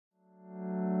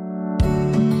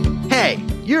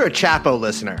You're a Chapo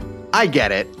listener. I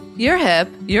get it. You're hip.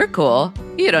 You're cool.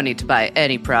 You don't need to buy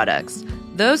any products.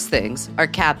 Those things are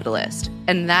capitalist,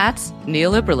 and that's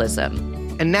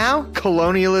neoliberalism. And now,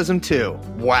 colonialism too.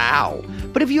 Wow.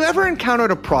 But have you ever encountered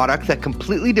a product that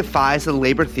completely defies the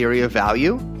labor theory of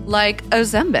value? Like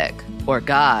Ozempic or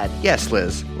God. Yes,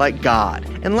 Liz, like God.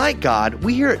 And like God,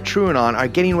 we here at TrueAnon are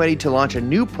getting ready to launch a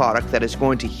new product that is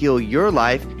going to heal your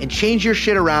life and change your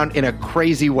shit around in a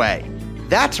crazy way.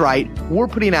 That's right, we're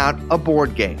putting out a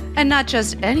board game. And not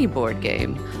just any board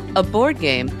game. A board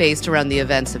game based around the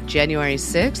events of January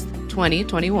 6th,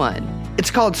 2021. It's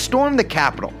called Storm the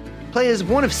Capitol. Play as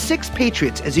one of 6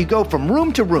 patriots as you go from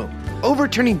room to room,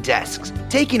 overturning desks,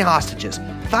 taking hostages,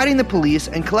 fighting the police,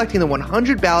 and collecting the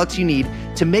 100 ballots you need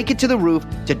to make it to the roof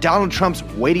to Donald Trump's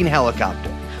waiting helicopter.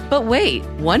 But wait,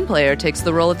 one player takes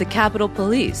the role of the Capitol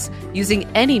Police, using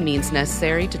any means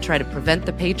necessary to try to prevent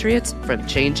the Patriots from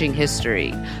changing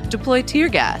history. Deploy tear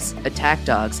gas, attack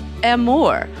dogs, and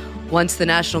more. Once the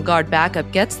National Guard backup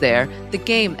gets there, the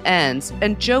game ends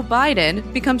and Joe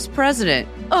Biden becomes president.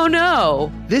 Oh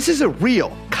no! This is a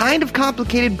real, kind of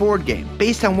complicated board game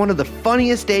based on one of the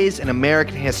funniest days in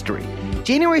American history.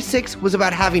 January 6th was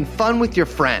about having fun with your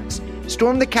friends.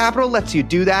 Storm the Capitol lets you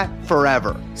do that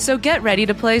forever. So get ready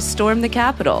to play Storm the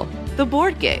Capitol, the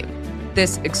board game.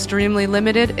 This extremely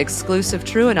limited, exclusive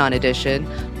TrueAnon edition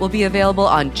will be available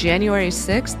on January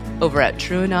 6th over at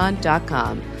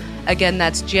TrueAnon.com. Again,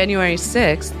 that's January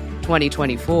 6th,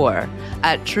 2024,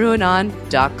 at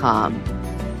TrueAnon.com.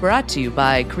 Brought to you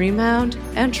by Creamhound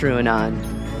and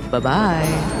TrueAnon.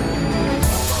 Bye-bye.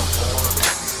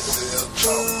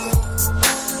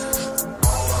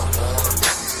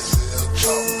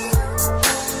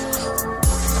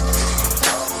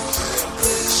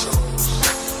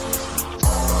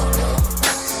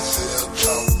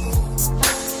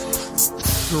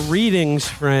 Greetings,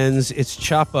 friends. It's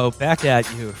Chapo back at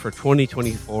you for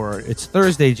 2024. It's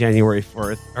Thursday, January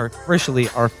 4th, officially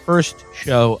our first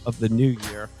show of the new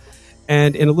year.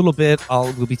 And in a little bit,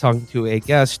 we'll be talking to a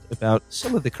guest about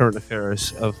some of the current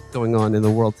affairs of going on in the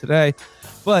world today.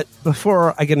 But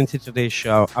before I get into today's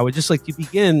show, I would just like to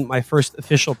begin my first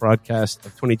official broadcast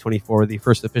of 2024, the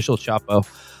first official Chapo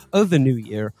of the new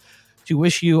year, to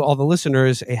wish you, all the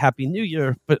listeners, a happy new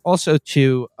year, but also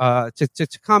to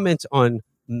comment on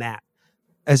Matt.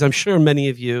 As I'm sure many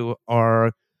of you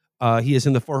are, he is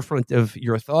in the forefront of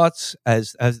your thoughts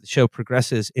as the show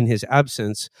progresses in his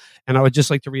absence. And I would just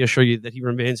like to reassure you that he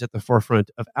remains at the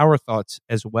forefront of our thoughts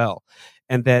as well.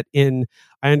 And that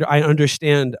I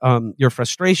understand your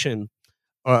frustration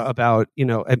about,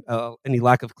 any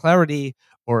lack of clarity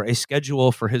or a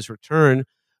schedule for his return.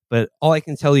 But all I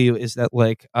can tell you is that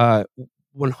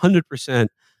 100%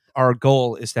 our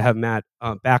goal is to have Matt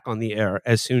back on the air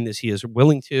as soon as he is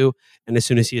willing to and as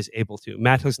soon as he is able to.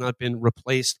 Matt has not been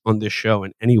replaced on this show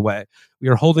in any way. We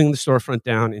are holding the storefront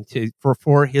down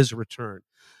for his return.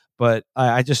 But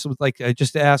I just would like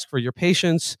just to ask for your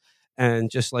patience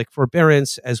and just like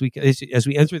forbearance as we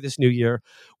enter this new year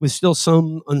with still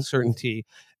some uncertainty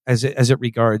as it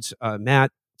regards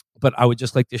Matt. But I would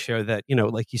just like to share that,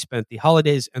 he spent the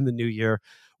holidays and the new year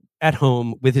at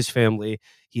home with his family.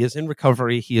 He is in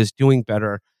recovery. He is doing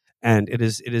better. And it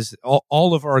is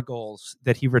all of our goals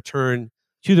that he return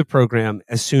to the program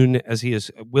as soon as he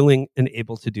is willing and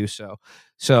able to do so.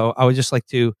 So I would just like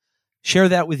to share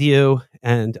that with you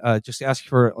and just ask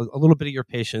for a little bit of your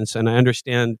patience. And I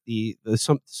understand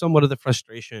somewhat of the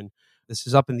frustration. This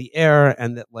is up in the air,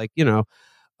 and that we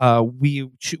are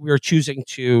choosing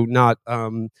to not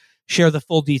share the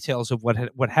full details of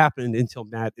what happened until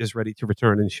Matt is ready to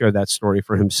return and share that story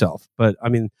for himself. But I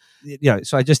mean,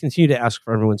 so I just continue to ask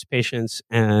for everyone's patience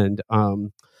and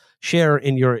share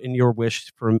in your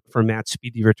wish for Matt's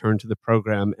speedy return to the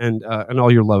program and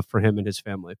all your love for him and his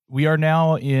family. We are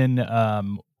now in a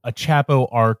Chapo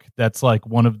arc that's like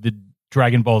one of the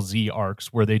Dragon Ball Z arcs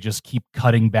where they just keep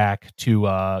cutting back to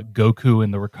Goku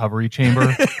in the recovery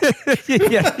chamber.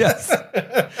 Yes.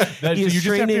 He's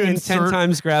training in 10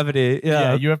 times gravity.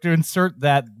 Yeah, you have to insert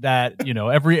that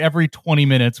every 20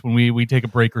 minutes when we take a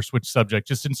break or switch subject,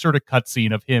 just insert a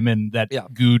cutscene of him in that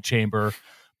goo chamber,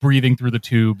 breathing through the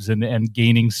tubes and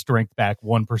gaining strength back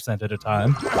 1% at a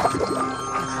time.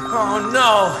 Oh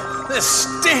no, this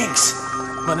stinks.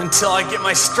 But until I get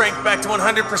my strength back to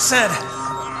 100%,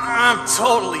 I'm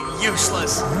totally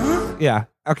useless. Yeah.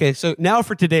 Okay, so now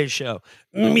for today's show.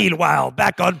 Meanwhile,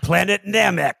 back on planet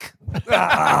Namek.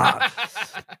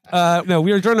 No,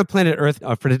 we are joined on planet Earth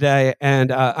for today,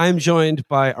 and I'm joined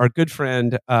by our good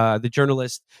friend, the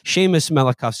journalist Séamus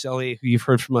Malekafzali, who you've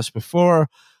heard from us before,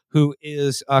 who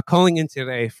is calling in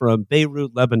today from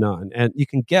Beirut, Lebanon. And you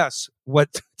can guess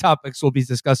what topics we'll be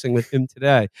discussing with him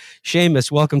today.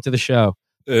 Séamus, welcome to the show.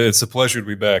 It's a pleasure to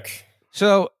be back.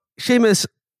 So, Séamus,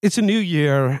 it's a new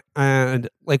year, and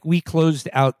like we closed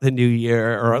out the new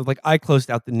year, or like I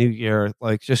closed out the new year,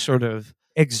 like just sort of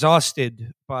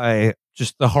exhausted by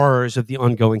just the horrors of the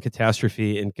ongoing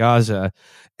catastrophe in Gaza.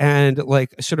 And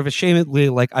like sort of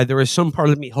ashamedly, like there was some part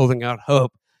of me holding out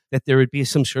hope that there would be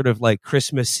some sort of like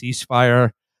Christmas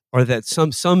ceasefire, or that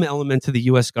some element of the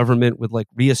U.S. government would like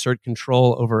reassert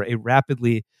control over a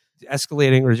rapidly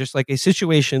escalating, or just like a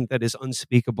situation that is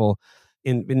unspeakable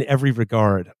in every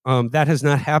regard. That has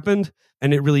not happened,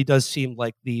 and it really does seem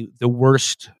like the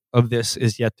worst of this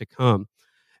is yet to come.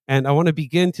 And I want to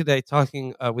begin today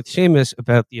talking with Séamus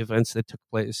about the events that took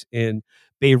place in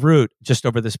Beirut just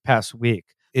over this past week.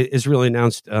 Israel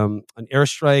announced an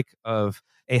airstrike of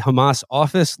a Hamas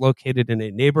office located in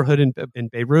a neighborhood in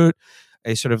Beirut,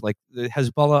 a sort of like the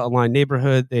Hezbollah-aligned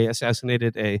neighborhood. They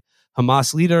assassinated a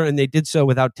Hamas leader, and they did so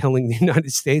without telling the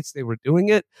United States they were doing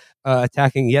it,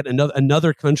 attacking yet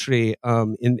another country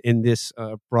in this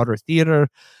broader theater,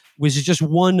 which is just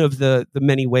one of the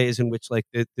many ways in which like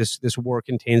this war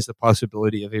contains the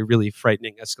possibility of a really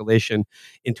frightening escalation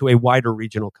into a wider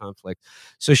regional conflict.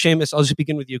 So, Séamus, I'll just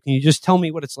begin with you. Can you just tell me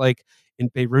what it's like in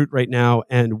Beirut right now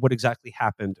and what exactly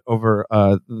happened over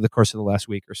the course of the last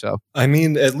week or so? I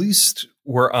mean, at least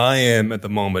where I am at the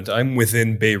moment, I'm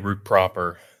within Beirut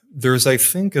proper. There's, I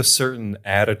think, a certain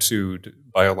attitude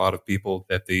by a lot of people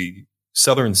that the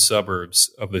southern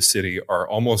suburbs of the city are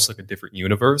almost like a different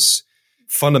universe.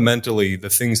 Fundamentally, the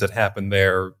things that happen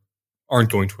there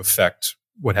aren't going to affect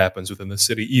what happens within the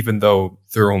city, even though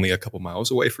they're only a couple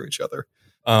miles away from each other.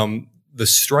 The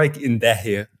strike in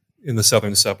Dahia in the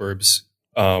southern suburbs,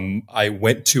 I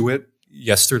went to it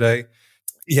yesterday.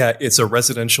 Yeah, it's a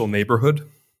residential neighborhood.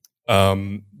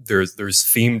 There's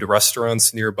themed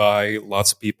restaurants nearby,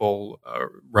 lots of people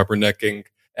rubbernecking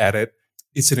at it.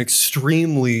 It's an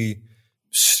extremely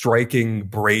striking,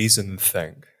 brazen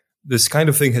thing. This kind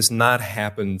of thing has not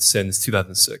happened since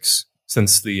 2006,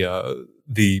 since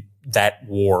that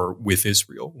war with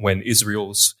Israel, when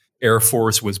Israel's Air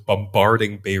Force was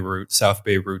bombarding Beirut, South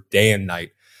Beirut, day and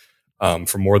night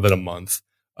for more than a month.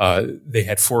 They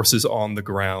had forces on the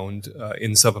ground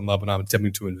in southern Lebanon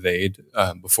attempting to invade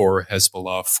before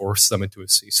Hezbollah forced them into a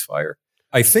ceasefire.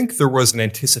 I think there was an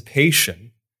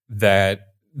anticipation that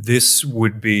this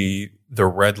would be the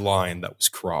red line that was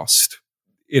crossed.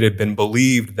 It had been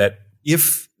believed that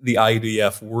if the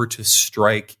IDF were to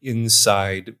strike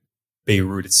inside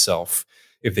Beirut itself,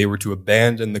 if they were to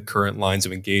abandon the current lines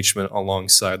of engagement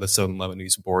alongside the southern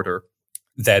Lebanese border,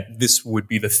 that this would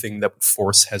be the thing that would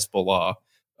force Hezbollah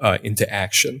into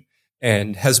action.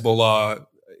 And Hezbollah,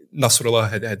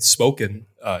 Nasrallah had spoken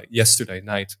yesterday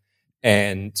night.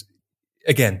 And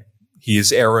again, he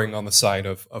is erring on the side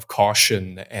of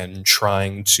caution and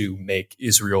trying to make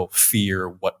Israel fear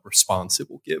what response it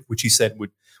will give, which he said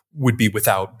would be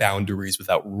without boundaries,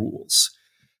 without rules.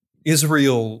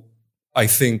 Israel, I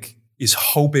think, is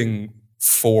hoping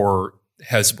for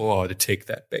Hezbollah to take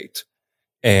that bait.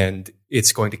 And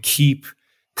it's going to keep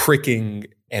pricking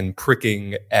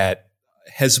at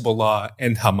Hezbollah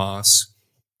and Hamas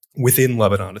within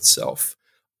Lebanon itself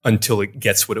until it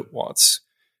gets what it wants.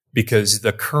 Because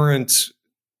the current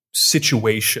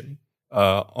situation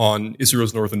on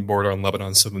Israel's northern border, on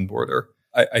Lebanon's southern border,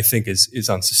 I think is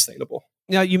unsustainable.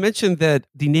 Now, you mentioned that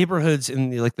the neighborhoods in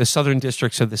the southern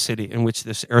districts of the city in which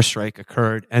this airstrike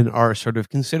occurred and are sort of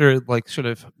considered like sort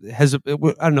of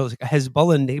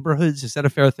Hezbollah neighborhoods. Is that a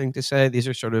fair thing to say? These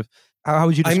are sort of, how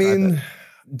would you describe it?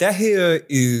 Dahia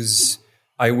is,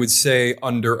 I would say,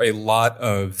 under a lot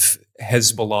of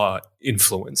Hezbollah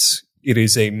influence. It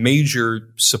is a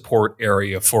major support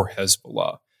area for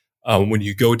Hezbollah. When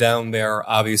you go down there,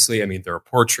 obviously, I mean, there are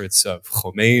portraits of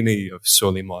Khomeini, of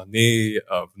Soleimani,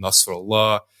 of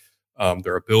Nasrallah.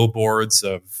 There are billboards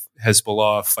of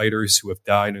Hezbollah fighters who have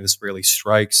died in Israeli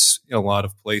strikes in a lot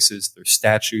of places. There's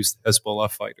statues of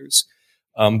Hezbollah fighters.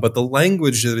 But the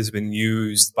language that has been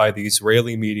used by the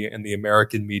Israeli media and the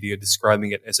American media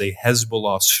describing it as a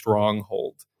Hezbollah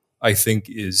stronghold, I think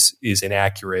is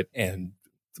inaccurate and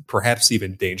perhaps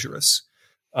even dangerous.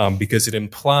 Because it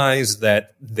implies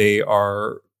that they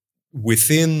are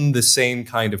within the same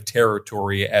kind of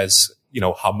territory as,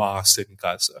 Hamas in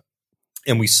Gaza.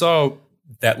 And we saw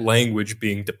that language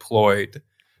being deployed,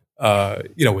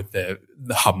 with the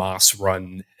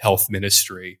Hamas-run health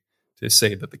ministry to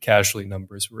say that the casualty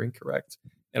numbers were incorrect.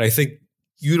 And I think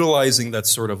utilizing that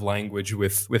sort of language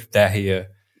with Dahia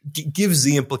gives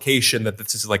the implication that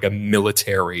this is like a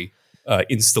military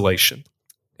installation.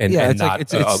 and not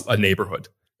it's a neighborhood.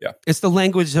 Yeah, it's the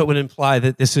language that would imply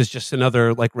that this is just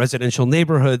another like residential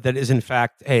neighborhood that is in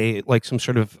fact some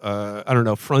sort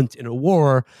of front in a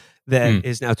war that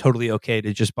is now totally okay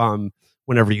to just bomb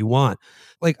whenever you want.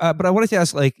 But I wanted to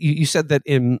ask, you said that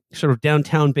in sort of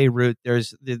downtown Beirut,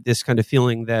 there's this kind of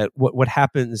feeling that what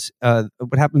happens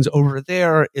over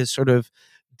there is sort of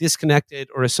disconnected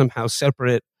or is somehow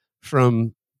separate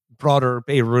from broader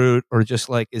Beirut, or just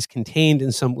is contained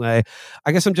in some way.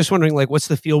 I guess I'm just wondering, what's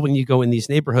the feel when you go in these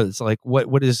neighborhoods? What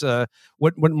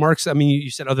marks? I mean, you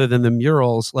said other than the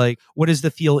murals, what is the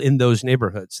feel in those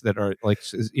neighborhoods that are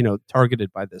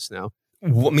targeted by this now?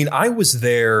 Well, I mean, I was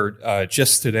there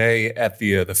just today at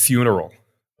the funeral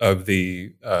of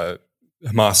the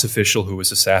Hamas official who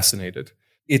was assassinated.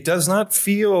 It does not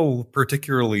feel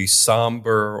particularly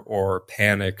somber or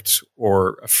panicked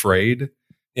or afraid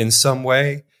in some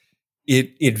way.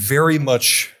 It very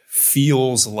much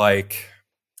feels like,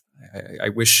 I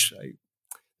wish,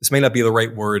 this may not be the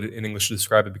right word in English to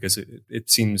describe it because it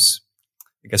seems,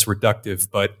 I guess, reductive,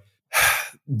 but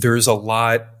there was a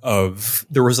lot of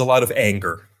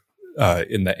anger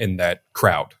in that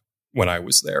crowd when I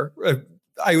was there.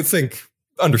 I would think,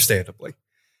 understandably.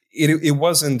 It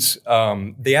wasn't,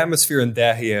 the atmosphere in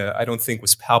Dahia, I don't think,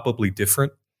 was palpably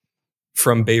different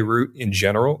from Beirut in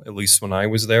general, at least when I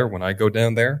was there, when I go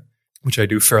down there, which I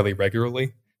do fairly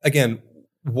regularly. Again,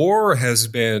 war has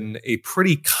been a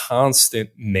pretty constant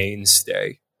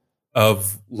mainstay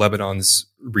of Lebanon's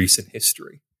recent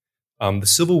history. The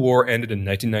Civil War ended in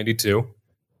 1992,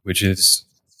 which is,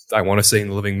 I want to say, in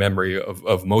the living memory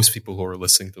of most people who are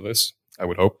listening to this, I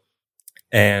would hope.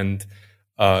 And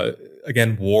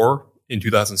again, war in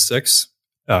 2006,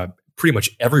 pretty much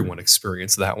everyone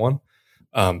experienced that one.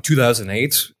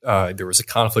 2008, there was a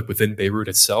conflict within Beirut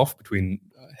itself between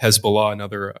Hezbollah and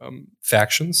other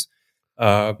factions.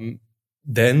 Then,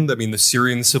 the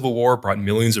Syrian civil war brought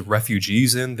millions of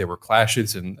refugees in. There were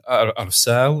clashes in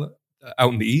Arsal,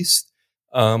 out in the east.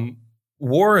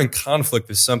 War and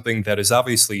conflict is something that is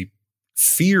obviously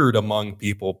feared among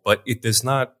people, but it does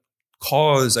not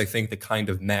cause, I think, the kind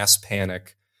of mass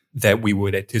panic that we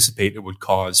would anticipate it would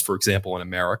cause, for example, in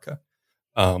America,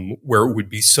 where it would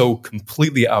be so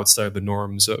completely outside the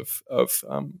norms of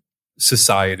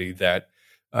society that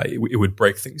it would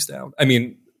break things down. I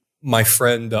mean, my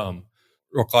friend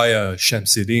Roqaya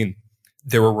Shamsuddin,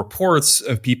 there were reports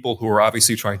of people who were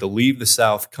obviously trying to leave the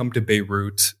south, come to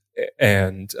Beirut,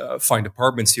 and find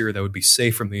apartments here that would be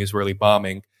safe from the Israeli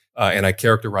bombing. And I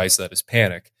characterized that as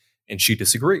panic. And she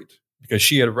disagreed because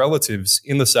she had relatives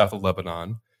in the south of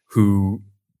Lebanon who,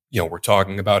 were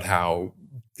talking about how,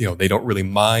 they don't really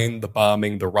mind the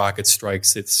bombing, the rocket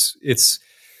strikes.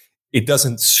 It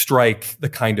doesn't strike the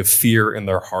kind of fear in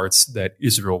their hearts that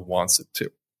Israel wants it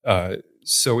to.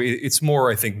 So it's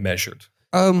more, I think, measured.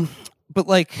 But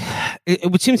it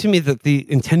would seem to me that the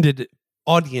intended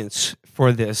audience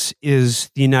for this is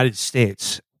the United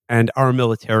States and our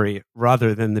military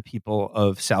rather than the people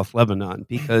of South Lebanon,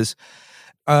 because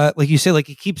like you say, it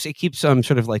keeps sort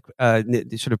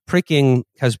of pricking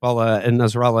Hezbollah and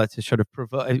Nasrallah to sort of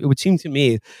provoke. It would seem to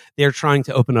me they're trying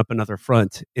to open up another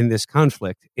front in this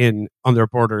conflict on their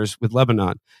borders with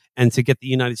Lebanon, and to get the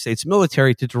United States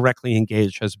military to directly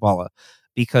engage Hezbollah.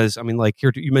 Because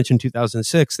here you mentioned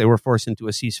 2006, they were forced into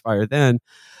a ceasefire then.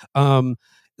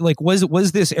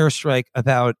 Was this airstrike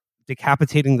about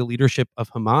decapitating the leadership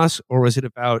of Hamas, or was it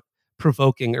about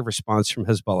provoking a response from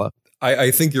Hezbollah?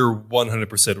 I think you're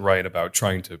 100% right about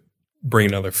trying to bring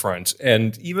another front.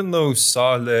 And even though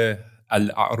Saleh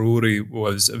al-Aruri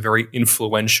was a very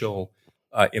influential,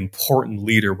 important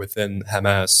leader within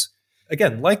Hamas,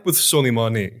 again, like with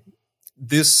Soleimani,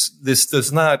 this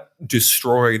does not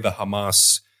destroy the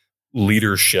Hamas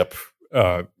leadership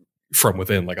from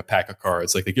within like a pack of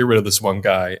cards. Like, they get rid of this one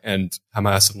guy and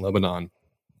Hamas in Lebanon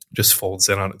just folds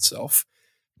in on itself.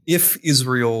 If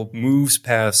Israel moves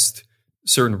past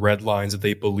certain red lines that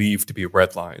they believe to be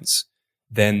red lines,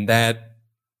 then that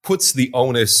puts the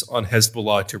onus on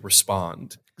Hezbollah to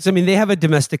respond. Because, they have a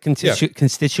domestic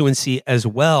constituency as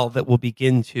well that will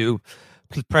begin to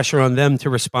put pressure on them to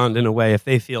respond in a way if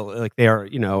they feel like they are,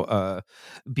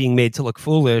 being made to look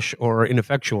foolish or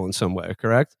ineffectual in some way,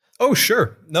 correct? Oh,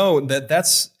 sure. No,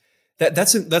 that's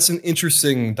an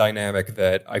interesting dynamic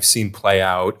that I've seen play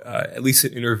out, at least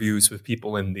in interviews with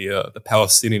people in the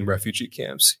Palestinian refugee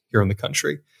camps here in the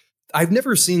country. I've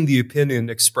never seen the opinion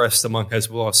expressed among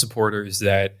Hezbollah supporters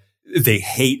that they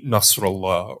hate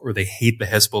Nasrallah or they hate the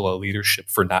Hezbollah leadership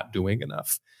for not doing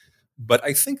enough. But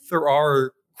I think there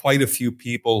are quite a few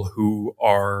people who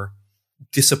are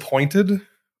disappointed,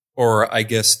 or I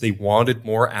guess they wanted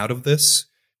more out of this,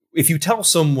 if you tell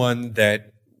someone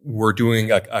that we're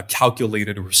doing a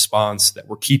calculated response, that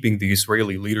we're keeping the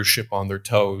Israeli leadership on their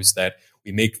toes, that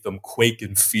we make them quake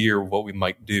in fear of what we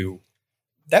might do,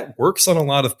 that works on a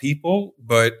lot of people.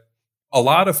 But a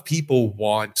lot of people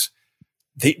want,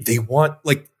 they want,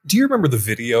 like, do you remember the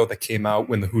video that came out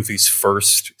when the Houthis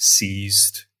first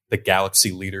seized the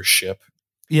Galaxy leadership?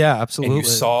 Yeah, absolutely. And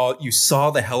you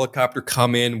saw the helicopter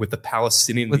come in with the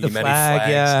Palestinian with the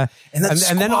flags. Yeah, and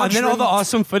then all the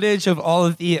awesome footage of all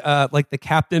of the like the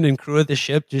captain and crew of the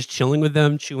ship just chilling with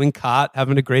them, chewing cot,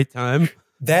 having a great time.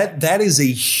 That is a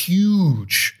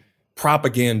huge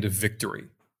propaganda victory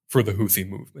for the Houthi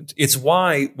movement. It's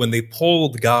why when they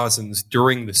pulled Gazans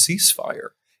during the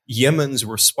ceasefire, Yemen's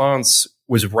response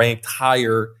was ranked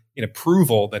higher in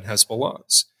approval than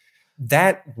Hezbollah's.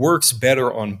 That works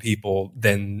better on people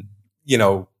than,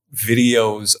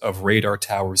 videos of radar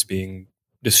towers being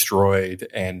destroyed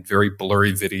and very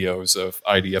blurry videos of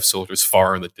IDF soldiers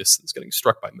far in the distance getting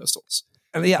struck by missiles.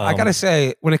 And yeah, I gotta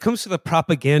say, when it comes to the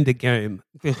propaganda game,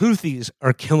 the Houthis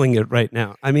are killing it right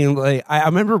now. I mean, like, I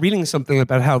remember reading something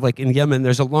about how, like, in Yemen,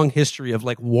 there's a long history of,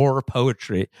 like, war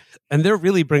poetry, and they're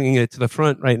really bringing it to the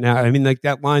front right now. I mean, like,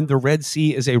 that line, the Red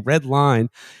Sea is a red line.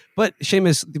 But,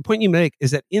 Séamus, the point you make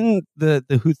is that in the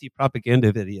Houthi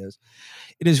propaganda videos,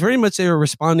 it is very much they are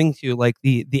responding to, like,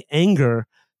 the anger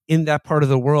in that part of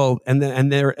the world, and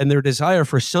their desire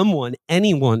for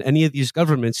anyone, any of these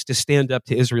governments to stand up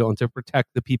to Israel and to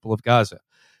protect the people of Gaza.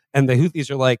 And the Houthis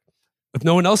are like, if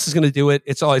no one else is going to do it,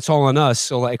 it's all on us.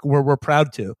 So, like, we're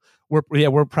proud to.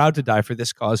 We're proud to die for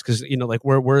this cause because, like,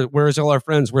 where's all our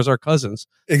friends? Where's our cousins?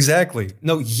 Exactly.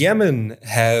 No, Yemen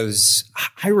has.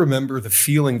 I remember the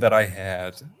feeling that I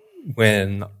had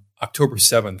when October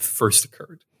 7th first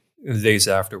occurred, the days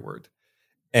afterward,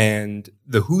 and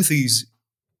the Houthis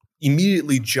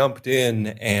immediately jumped in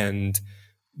and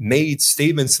made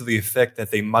statements to the effect that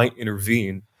they might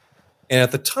intervene. And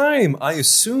at the time, I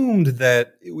assumed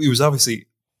that it was obviously,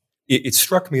 it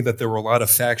struck me that there were a lot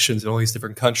of factions in all these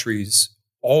different countries,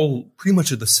 all pretty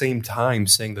much at the same time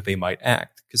saying that they might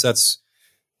act, because that's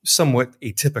somewhat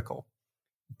atypical.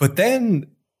 But then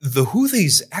the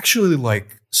Houthis actually,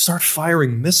 like, start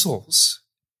firing missiles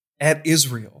at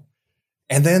Israel.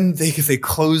 And then they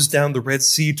close down the Red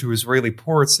Sea to Israeli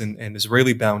ports and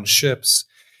Israeli-bound ships.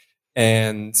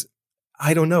 And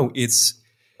I don't know, it's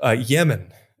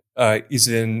Yemen is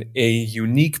in a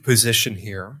unique position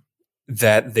here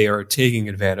that they are taking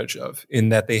advantage of, in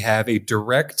that they have a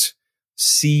direct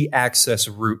sea access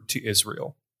route to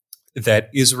Israel. That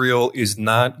Israel is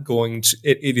not going to,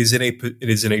 it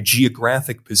is in a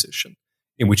geographic position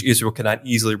in which Israel cannot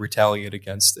easily retaliate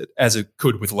against it, as it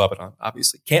could with Lebanon,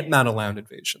 obviously. Can't mount a land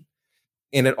invasion.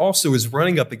 And it also is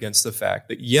running up against the fact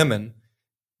that Yemen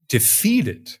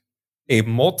defeated a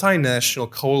multinational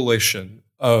coalition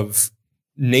of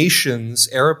nations,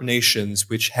 Arab nations,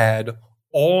 which had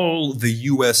all the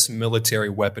U.S. military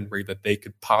weaponry that they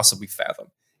could possibly fathom.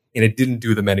 And it didn't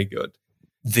do them any good.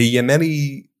 The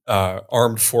Yemeni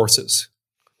armed forces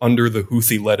under the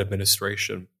Houthi-led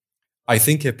administration, I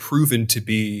think, have proven to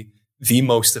be the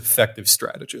most effective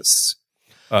strategists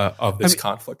of this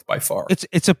conflict by far.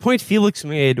 It's a point Felix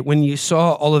made when you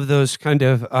saw all of those kind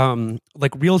of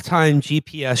like real-time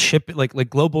GPS like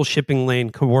global shipping lane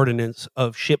coordinates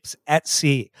of ships at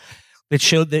sea that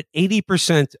showed that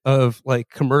 80% of, like,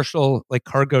 commercial, like,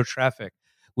 cargo traffic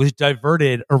was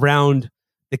diverted around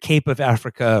the Cape of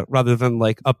Africa rather than,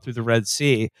 like, up through the Red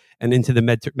Sea and into the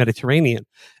Mediterranean.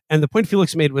 And the point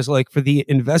Felix made was, like, for the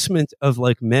investment of,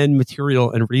 like, men,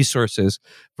 material, and resources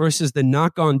versus the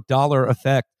knock-on dollar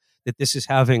effect that this is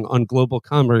having on global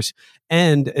commerce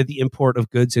and the import of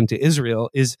goods into Israel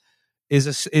is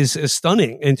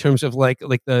stunning in terms of, like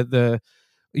the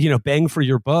bang for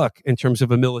your buck in terms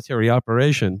of a military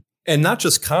operation. And not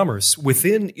just commerce,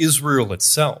 within Israel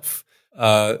itself.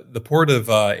 The port of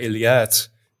Eilat,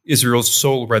 Israel's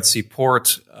sole Red Sea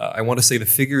port, I want to say the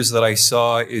figures that I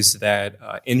saw is that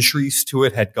entries to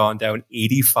it had gone down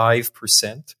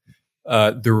 85%.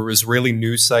 There were Israeli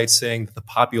news sites saying that the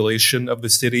population of the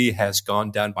city has gone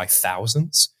down by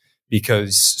thousands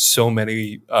because so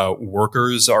many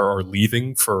workers are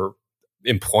leaving for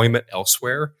employment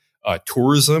elsewhere.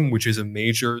 Tourism, which is a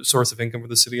major source of income for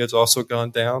the city, has also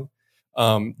gone down.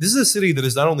 This is a city that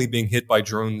is not only being hit by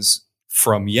drones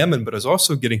from Yemen, but is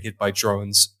also getting hit by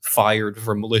drones fired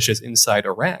from militias inside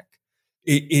Iraq.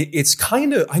 It's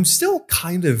kind of, I'm still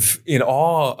kind of in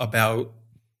awe about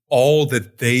all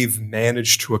that they've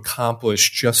managed to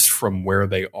accomplish just from where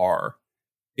they are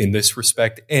in this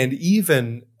respect. And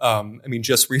even,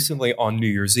 just recently on New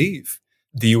Year's Eve,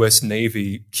 the U.S.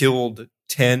 Navy killed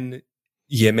 10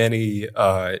 Yemeni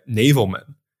naval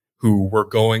men who were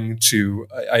going to,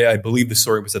 I believe the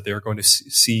story was that they were going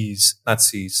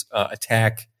to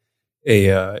attack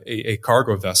a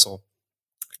cargo vessel,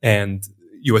 and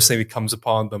U.S. Navy comes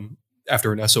upon them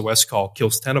after an SOS call,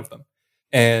 kills 10 of them.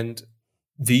 And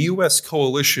the U.S.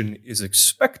 coalition is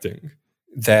expecting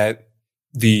that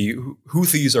the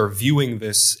Houthis are viewing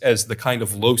this as the kind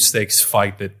of low-stakes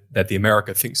fight that the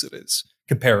America thinks it is,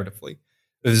 comparatively.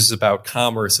 This is about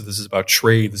commerce, this is about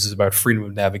trade, this is about freedom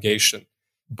of navigation.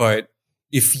 But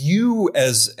if you,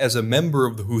 as a member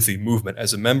of the Houthi movement,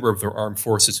 as a member of their armed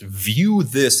forces, view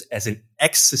this as an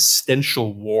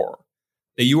existential war,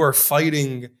 that you are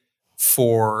fighting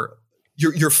for,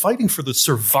 you're fighting for the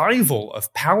survival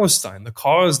of Palestine, the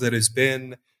cause that has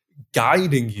been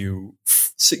guiding you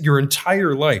your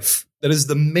entire life, that is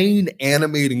the main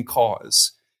animating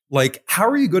cause. Like, how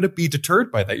are you going to be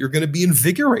deterred by that? You're going to be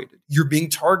invigorated. You're being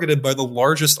targeted by the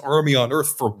largest army on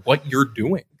earth for what you're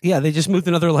doing. Yeah, they just moved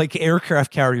another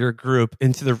aircraft carrier group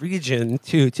into the region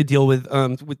to deal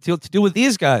with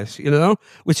these guys,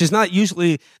 which is not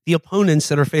usually the opponents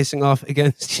that are facing off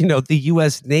against the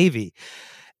U.S. Navy.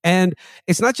 And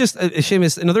it's not just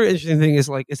Séamus. Another interesting thing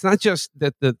is it's not just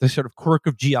that the sort of quirk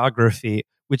of geography,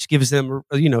 which gives them,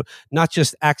 not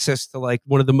just access to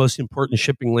one of the most important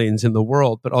shipping lanes in the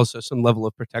world, but also some level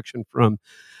of protection from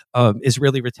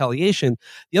Israeli retaliation.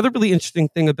 The other really interesting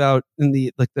thing about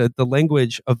the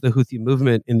language of the Houthi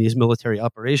movement in these military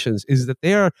operations is that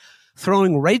they are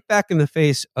throwing right back in the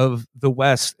face of the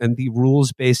West and the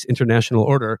rules-based international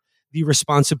order the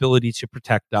responsibility to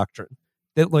protect doctrine.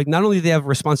 That not only do they have a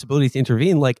responsibility to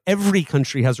intervene, every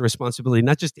country has a responsibility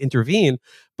not just to intervene,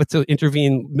 but to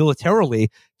intervene militarily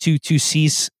to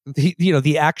cease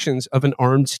the actions of an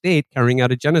armed state carrying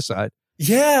out a genocide.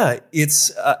 Yeah, it's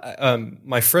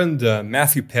my friend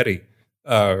Matthew Petty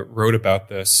wrote about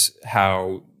this,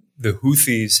 how the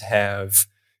Houthis have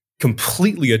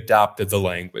completely adopted the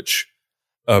language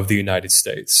of the United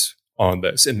States on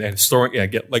this, and throwing,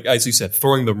 as you said,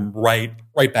 throwing them right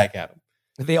back at them.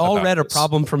 They all read A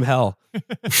Problem from Hell.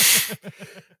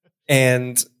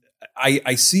 And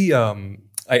I see,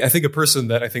 I think a person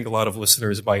that I think a lot of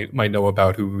listeners might know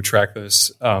about who track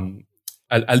this,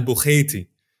 Al-Bukhaiti,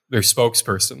 their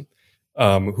spokesperson,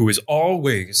 who is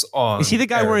always on. Is he the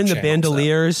guy wearing the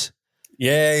bandoliers?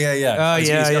 Yeah. Oh, he's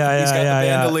got the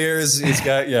bandoliers. He's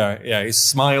got, he's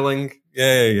smiling.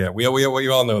 Yeah. We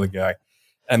all know the guy.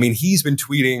 I mean, he's been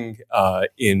tweeting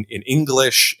in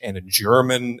English and in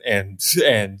German and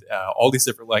all these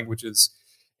different languages.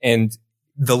 And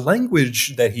the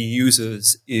language that he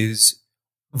uses is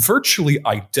virtually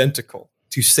identical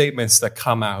to statements that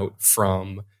come out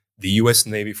from the U.S.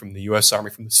 Navy, from the U.S. Army,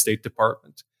 from the State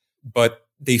Department. But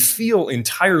they feel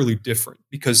entirely different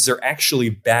because they're actually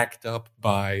backed up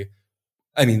by,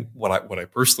 what I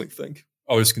personally think,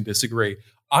 others can disagree,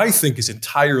 I think is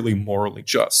entirely morally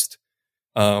just.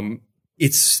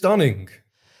 It's stunning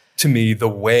to me the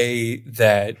way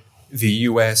that the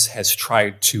U.S. has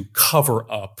tried to cover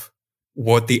up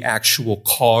what the actual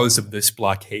cause of this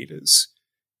blockade is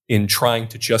in trying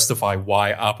to justify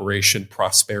why Operation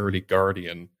Prosperity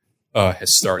Guardian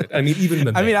has started. Even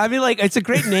the name. It's a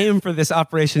great name for this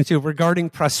operation too, regarding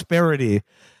prosperity,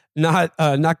 not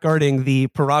guarding the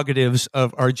prerogatives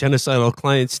of our genocidal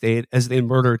client state as they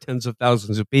murder tens of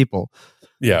thousands of people.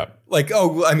 Yeah,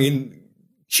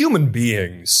 human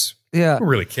beings. Yeah, who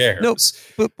really cares?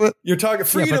 No, but you're talking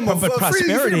freedom but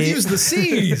prosperity. Freedom to use the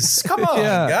seas. Come on,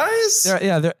 guys.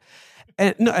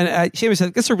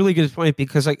 Séamus, that's a really good point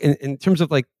because, in terms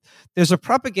of there's a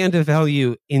propaganda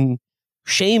value in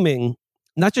shaming,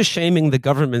 not just shaming the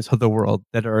governments of the world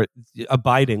that are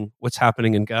abiding what's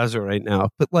happening in Gaza right now,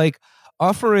 but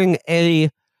offering a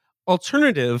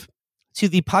alternative to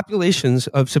the populations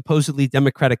of supposedly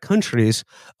democratic countries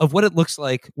of what it looks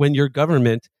like when your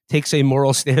government takes a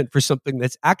moral stand for something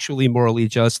that's actually morally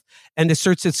just and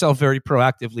asserts itself very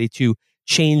proactively to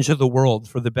change the world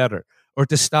for the better or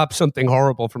to stop something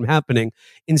horrible from happening,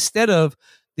 instead of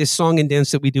this song and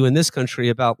dance that we do in this country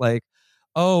about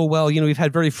we've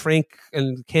had very frank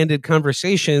and candid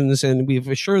conversations and we've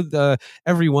assured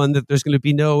everyone that there's going to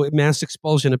be no mass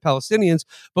expulsion of Palestinians,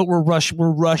 but we're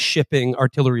rush shipping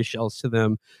artillery shells to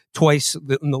them twice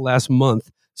in the last month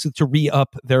to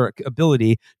re-up their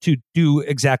ability to do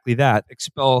exactly that,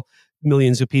 expel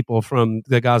millions of people from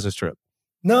the Gaza Strip.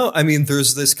 No,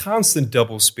 there's this constant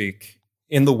doublespeak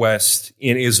in the West,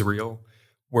 in Israel,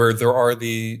 where there are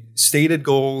the stated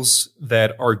goals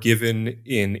that are given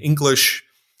in English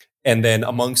and then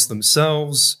amongst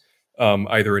themselves,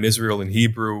 either in Israel in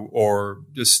Hebrew or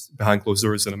just behind closed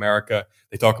doors in America,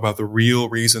 they talk about the real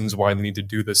reasons why they need to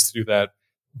do this, to do that.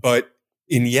 But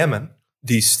in Yemen,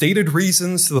 the stated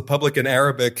reasons to the public in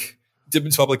Arabic, to the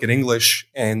public in English,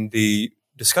 and the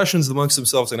discussions amongst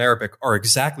themselves in Arabic are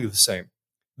exactly the same.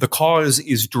 The cause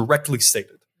is directly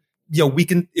stated. We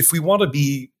can, if we want to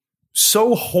be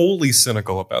so wholly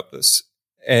cynical about this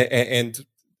and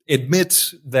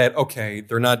admit that, okay,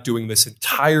 they're not doing this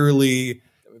entirely,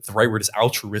 if the right word is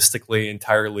altruistically,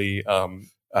 entirely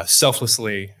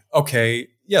selflessly. Okay,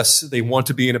 yes, they want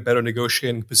to be in a better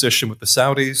negotiating position with the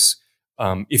Saudis.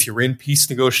 If you're in peace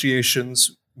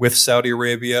negotiations with Saudi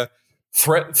Arabia,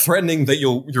 threatening that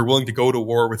you're willing to go to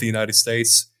war with the United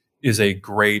States is a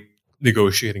great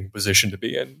negotiating position to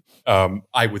be in,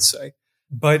 I would say.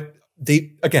 But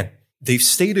they've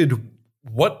stated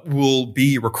what will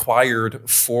be required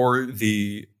for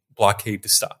the blockade to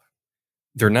stop.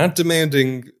 They're not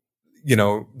demanding,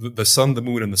 the sun, the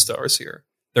moon, and the stars here.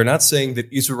 They're not saying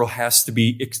that Israel has to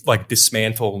be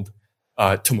dismantled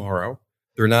tomorrow.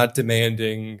 They're not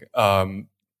demanding,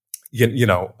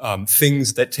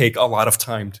 things that take a lot of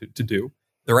time to do.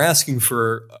 They're asking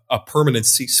for a permanent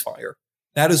ceasefire.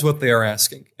 That is what they are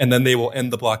asking. And then they will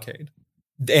end the blockade.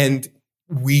 And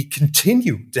we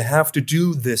continue to have to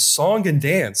do this song and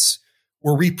dance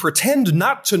where we pretend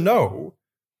not to know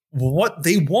what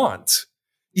they want,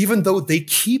 even though they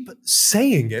keep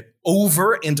saying it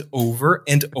over and over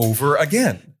and over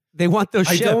again. They want those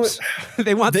ships.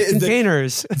 They want the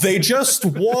containers. They just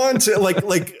want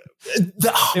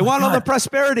they want all the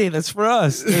prosperity that's for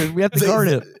us. We have to guard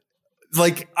it.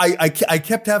 I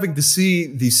kept having to see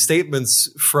these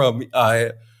statements from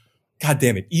God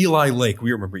damn it, Eli Lake.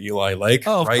 We remember Eli Lake,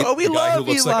 right? Oh, we love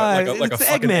Eli. Like a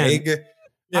fucking Eggman. Egg.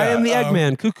 Yeah, I am the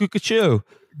Eggman. Cuckoo, cuckoo.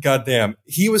 Goddamn.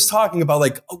 He was talking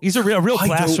about he's a real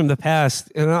blast from the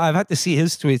past. And I've had to see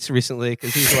his tweets recently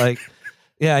because he's like,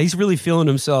 yeah, he's really feeling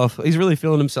himself. He's really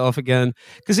feeling himself again.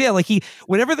 Because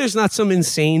whenever there's not some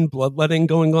insane bloodletting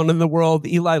going on in the world,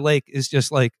 Eli Lake is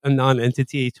just like a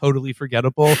non-entity, totally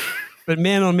forgettable. But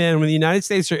man, oh man, when the United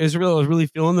States or Israel is really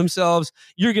feeling themselves,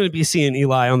 you're going to be seeing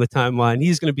Eli on the timeline.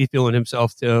 He's going to be feeling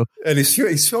himself too. And he's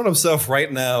feeling himself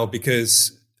right now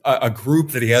because a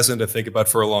group that he hasn't had to think about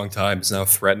for a long time is now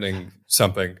threatening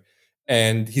something.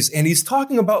 And he's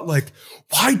talking about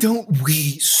why don't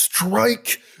we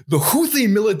strike the Houthi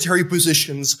military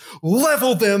positions,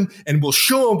 level them, and we'll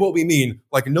show them what we mean.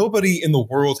 Like nobody in the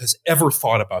world has ever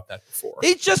thought about that before.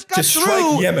 They just got to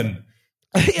strike Yemen.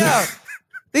 Yeah.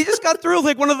 They just got through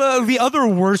one of the other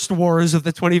worst wars of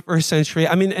the 21st century.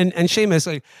 I mean, and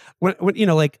Séamus,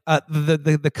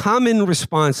 the common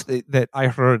response that I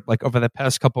heard over the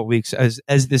past couple of weeks as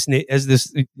this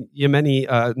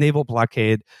Yemeni naval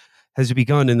blockade has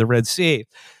begun in the Red Sea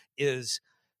is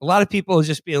a lot of people are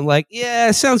just being like, yeah,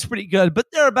 it sounds pretty good, but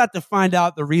they're about to find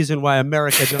out the reason why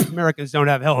Americans don't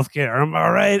have health care. Am I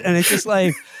right? And it's just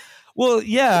like, well,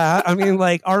 yeah, I mean,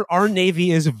 our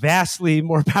Navy is vastly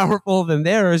more powerful than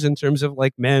theirs in terms of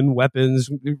men, weapons,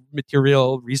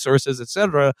 material, resources,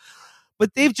 etc.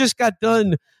 But they've just got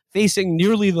done facing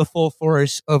nearly the full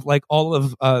force of all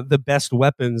of the best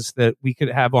weapons that we could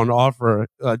have on offer,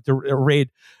 raid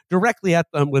directly at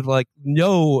them with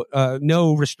no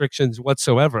restrictions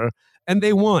whatsoever, and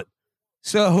they won.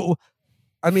 So,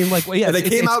 I mean, and they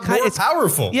came out more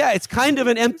powerful. Yeah, it's kind of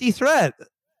an empty threat.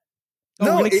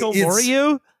 No, we're gonna kill more of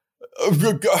you.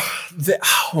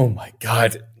 Oh my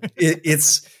God!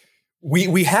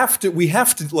 We have to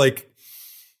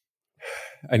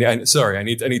sorry, I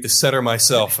need to center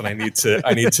myself, and I need to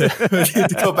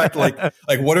go back to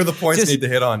what are the points I need to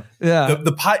hit on? Yeah.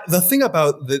 The thing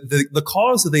about the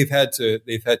cause that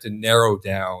they've had to narrow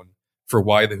down for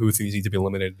why the Houthis need to be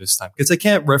eliminated this time, because they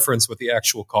can't reference what the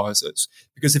actual cause is.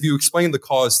 Because if you explain the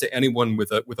cause to anyone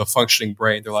with a functioning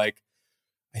brain, they're like,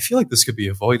 I feel like this could be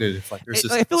avoided if there's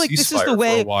this I feel like this is the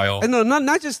way, for a while. And no,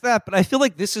 not just that, but I feel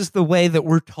like this is the way that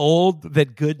we're told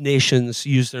that good nations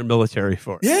use their military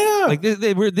force. Yeah.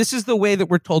 This is the way that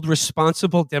we're told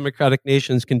responsible democratic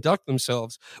nations conduct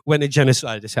themselves when a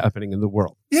genocide is happening in the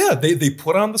world. Yeah, they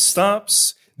put on the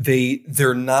stops.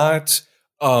 They're not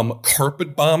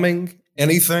carpet bombing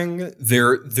anything.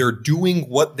 They're doing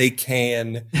what they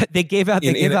can. They gave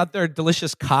out their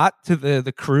delicious cot to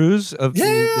the crews of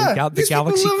the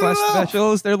Galaxy Quest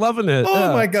specials. They're loving it.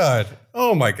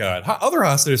 Oh my god! Other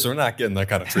hostages are not getting that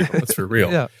kind of treatment. That's for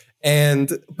real. Yeah.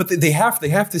 But they have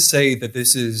to say that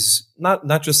this is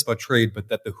not just about trade, but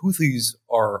that the Houthis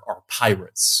are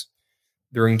pirates.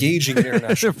 They're engaging in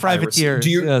international They're privateers.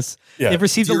 Yes. Yeah. They've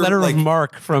received a letter of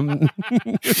marque from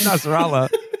Nasrallah.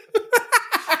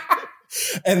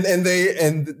 And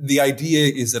the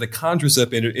idea is that it conjures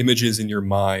up images in your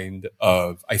mind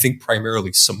of, I think,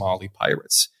 primarily Somali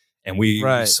pirates. and we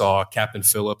saw Captain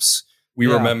Phillips. We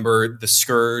remember the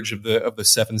scourge of the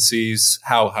seven seas,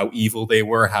 how evil they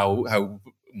were, how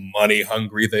money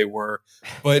hungry they were.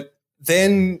 But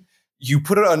then you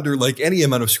put it under like any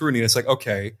amount of scrutiny, and it's like,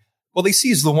 okay, well, they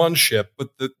seized the one ship, but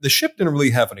the ship didn't really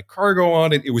have any cargo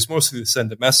on it. It was mostly to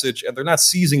send a message, and they're not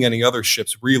seizing any other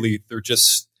ships, really.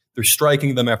 They're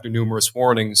striking them after numerous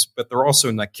warnings, but they're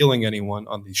also not killing anyone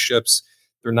on these ships.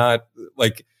 They're not,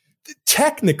 like,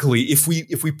 technically, if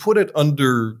we put it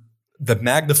under the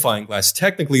magnifying glass,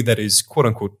 technically that is quote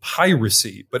unquote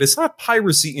piracy, but it's not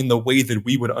piracy in the way that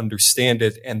we would understand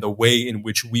it and the way in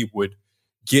which we would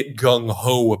get gung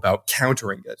ho about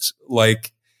countering it.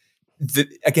 Like,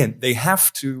 again, they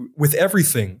have to, with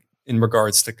everything in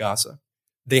regards to Gaza,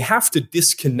 they have to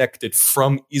disconnect it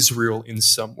from Israel in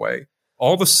some way.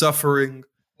 All the suffering,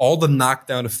 all the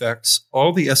knockdown effects,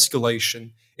 all the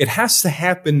escalation, it has to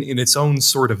happen in its own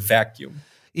sort of vacuum.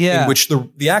 In which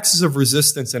the axis of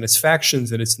resistance and its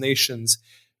factions and its nations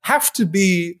have to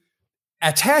be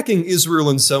attacking Israel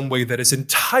in some way that is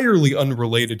entirely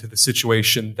unrelated to the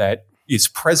situation that is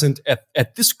present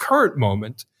at this current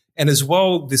moment, and as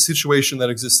well the situation that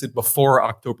existed before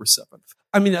October 7th.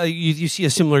 I mean, you see a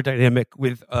similar dynamic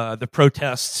with the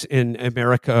protests in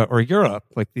America or Europe,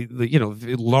 like the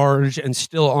large and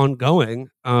still ongoing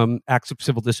acts of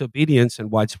civil disobedience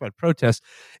and widespread protests.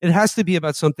 It has to be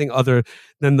about something other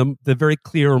than the very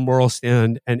clear moral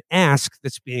stand and ask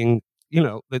that's being,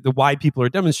 the why people are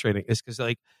demonstrating is because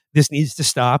like this needs to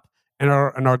stop, and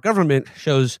our government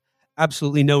shows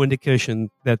absolutely no indication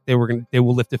that they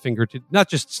will lift a finger to not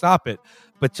just stop it,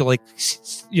 but to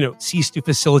cease to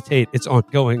facilitate its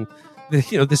ongoing,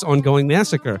 this ongoing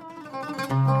massacre.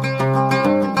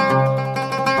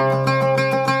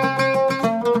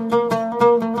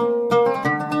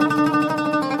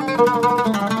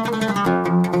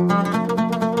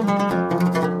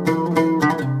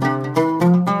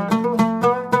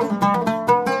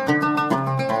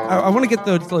 I want to get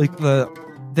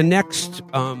the next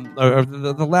or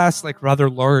the last rather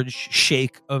large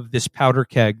shake of this powder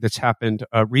keg that's happened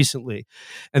recently,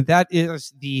 and that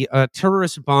is the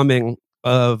terrorist bombing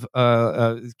of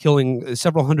killing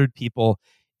several hundred people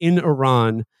in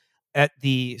Iran at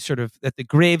the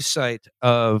grave site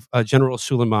of General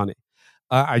Soleimani.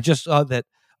 I just saw that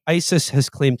ISIS has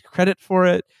claimed credit for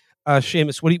it.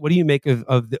 Séamus, what do you make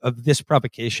of this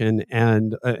provocation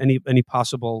and any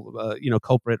possible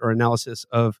culprit or analysis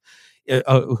of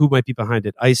who might be behind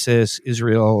it? ISIS,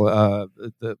 Israel,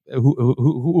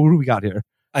 who do we got here?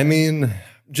 I mean,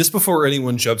 just before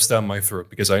anyone jumps down my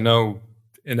throat, because I know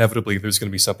inevitably there's going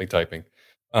to be something typing.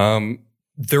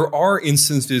 There are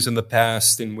instances in the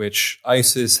past in which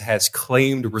ISIS has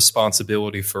claimed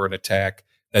responsibility for an attack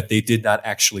that they did not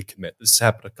actually commit. This has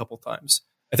happened a couple times.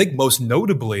 I think most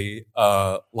notably,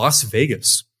 Las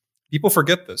Vegas. People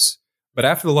forget this, but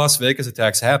after the Las Vegas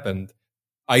attacks happened,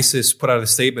 ISIS put out a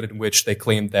statement in which they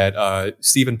claimed that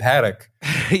Stephen Paddock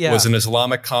was an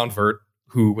Islamic convert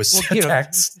who was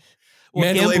attacked.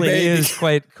 Gambling is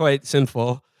quite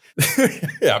sinful.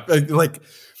 Yeah, like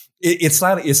it's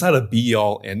not a be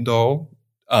all end all,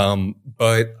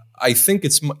 but I think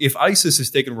if ISIS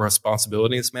is taking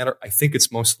responsibility in this matter, I think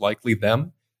it's most likely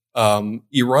them.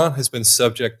 Iran has been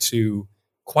subject to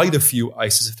quite a few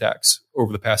ISIS attacks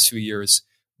over the past few years,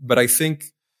 but I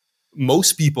think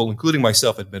most people, including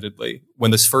myself, admittedly,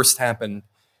 when this first happened,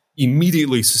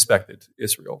 immediately suspected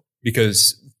Israel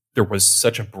because there was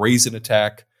such a brazen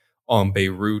attack on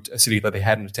Beirut, a city that they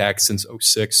hadn't attacked since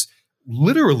 2006,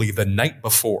 literally the night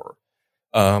before.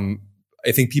 I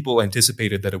think people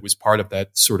anticipated that it was part of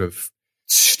that sort of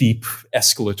steep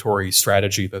escalatory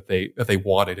strategy that they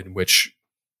wanted, in which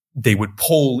they would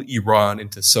pull Iran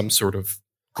into some sort of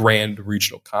grand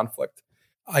regional conflict.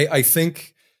 I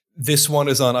think this one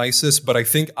is on ISIS, but I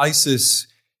think ISIS,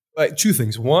 two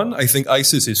things. One, I think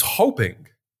ISIS is hoping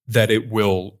that it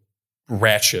will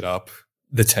ratchet up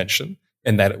the tension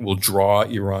and that it will draw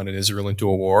Iran and Israel into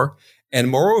a war. And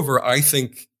moreover, I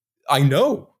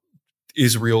know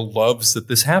Israel loves that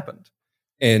this happened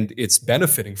and it's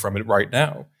benefiting from it right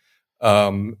now.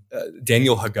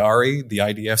 Daniel Hagari, the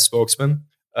IDF spokesman,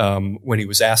 when he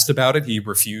was asked about it, he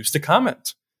refused to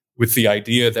comment, with the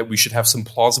idea that we should have some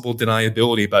plausible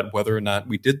deniability about whether or not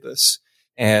we did this.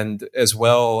 And as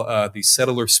well, the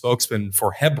settler spokesman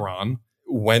for Hebron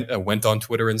went on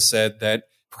Twitter and said that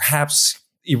perhaps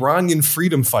Iranian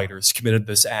freedom fighters committed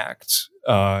this act,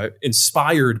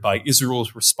 inspired by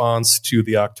Israel's response to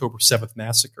the October 7th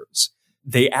massacres.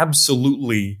 They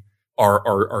absolutely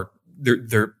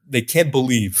they can't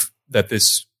believe that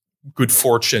this good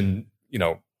fortune,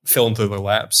 fell into their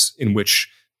laps, in which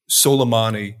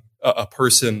Soleimani, a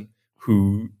person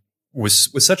who was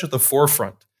such at the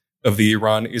forefront of the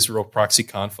Iran-Israel proxy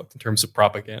conflict in terms of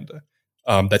propaganda,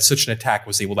 that such an attack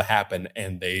was able to happen,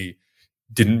 and they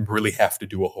didn't really have to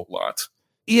do a whole lot.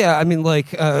 Yeah, I mean,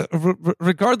 like,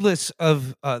 regardless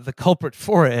of the culprit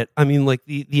for it, I mean, like,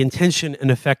 the intention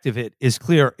and effect of it is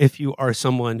clear if you are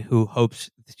someone who hopes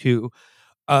to,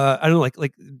 I don't know,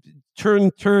 like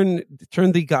turn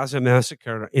the Gaza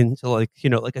massacre into, like, you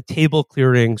know, like a table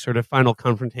clearing sort of final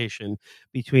confrontation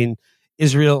between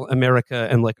Israel, America,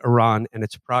 and like Iran and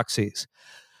its proxies.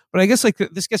 But I guess like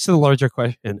this gets to the larger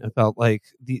question about like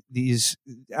these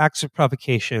acts of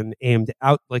provocation aimed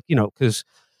out, like, you know, because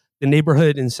the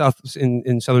neighborhood in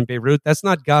southern Beirut, that's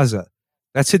not Gaza.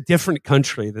 That's a different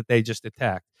country that they just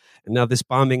attacked. And now this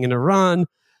bombing in Iran,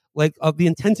 like the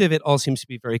intent of it all seems to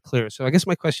be very clear. So I guess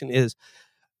my question is,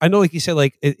 I know, like you said,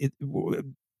 like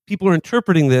people are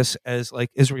interpreting this as like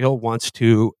Israel wants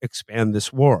to expand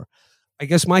this war. I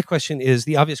guess my question is,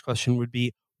 the obvious question would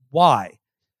be, why?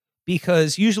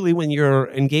 Because usually when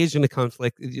you're engaged in a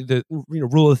conflict, the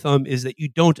rule of thumb is that you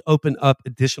don't open up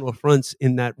additional fronts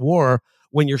in that war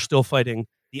when you're still fighting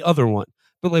the other one.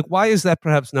 But like, why is that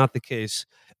perhaps not the case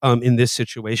in this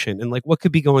situation? And like, what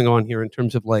could be going on here in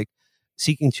terms of like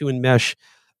seeking to enmesh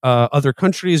other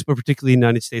countries, but particularly the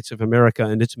United States of America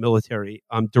and its military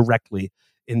directly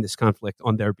in this conflict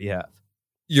on their behalf?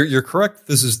 You're correct.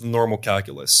 This is the normal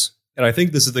calculus. And I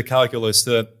think this is the calculus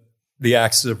that the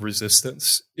axis of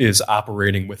resistance is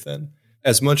operating within.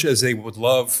 As much as they would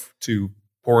love to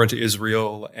pour into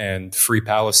Israel and free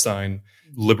Palestine,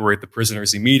 liberate the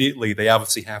prisoners immediately, they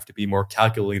obviously have to be more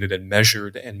calculated and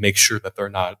measured and make sure that they're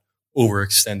not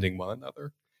overextending one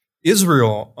another.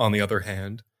 Israel, on the other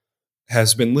hand,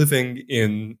 has been living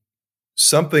in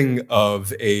something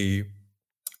of a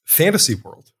fantasy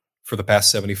world for the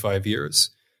past 75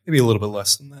 years, maybe a little bit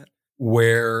less than that,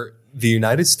 where the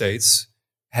United States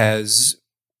has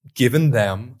given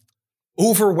them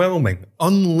overwhelming,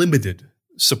 unlimited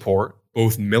support,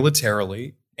 both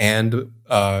militarily and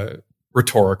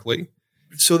rhetorically,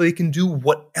 so they can do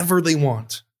whatever they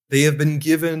want. They have been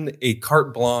given a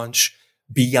carte blanche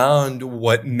beyond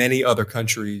what many other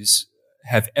countries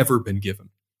have ever been given.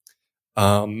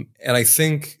 And I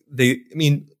think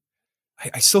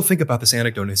I still think about this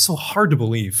anecdote, and it's so hard to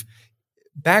believe.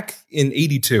 Back in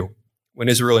 82, when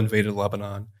Israel invaded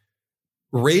Lebanon,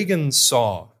 Ronald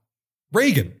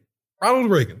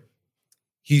Reagan,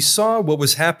 he saw what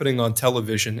was happening on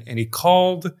television, and he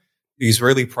called the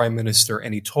Israeli prime minister,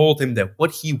 and he told him that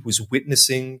what he was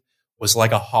witnessing was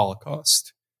like a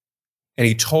Holocaust. And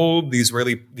he told the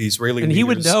Israeli and leaders, he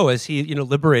would know, as he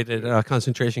liberated a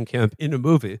concentration camp in a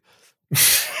movie.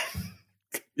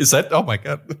 Is that? Oh my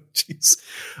God, jeez.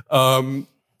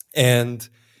 And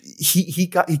he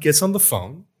gets on the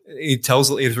phone. He tells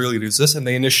the Israeli leaders this, and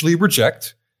they initially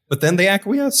reject, but then they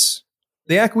acquiesce.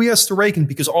 They acquiesce to Reagan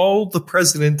because all the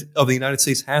president of the United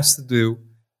States has to do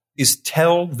is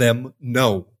tell them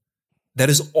no. That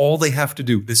is all they have to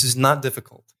do. This is not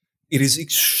difficult. It is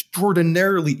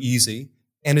extraordinarily easy,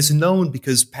 and is known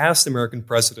because past American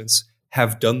presidents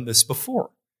have done this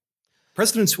before.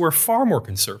 Presidents who are far more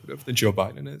conservative than Joe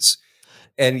Biden is.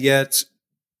 And yet,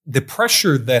 the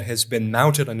pressure that has been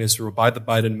mounted on Israel by the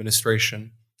Biden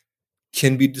administration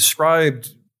can be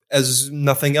described as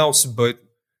nothing else but,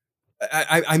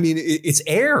 I mean, it's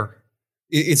air.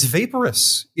 It's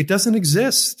vaporous. It doesn't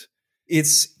exist.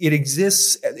 It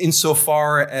exists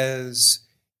insofar as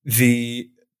the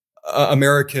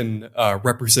American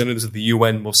representatives of the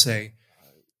UN will say,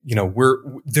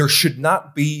 there should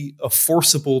not be a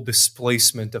forcible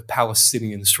displacement of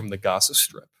Palestinians from the Gaza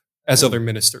Strip, as other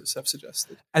ministers have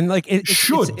suggested. And like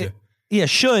should.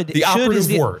 Should. The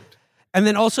operative word. And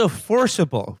then also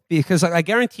forcible, because I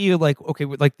guarantee you, like, okay,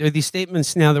 like there are these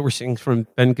statements now that we're seeing from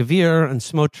Ben Gvir and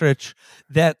Smotrich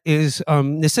that is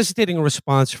necessitating a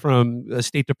response from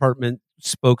State Department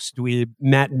spokesdweeb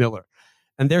Matt Miller.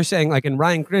 And they're saying, like, and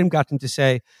Ryan Grimm got him to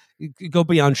say, go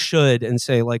beyond should and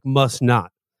say, like, must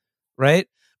not, right?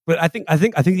 But I think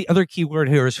the other key word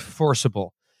here is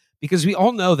forcible, because we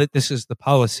all know that this is the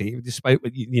policy, despite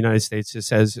what the United States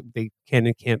says they can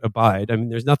and can't abide. I mean,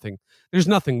 there's nothing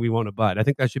we won't abide. I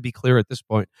think that should be clear at this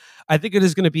point. I think it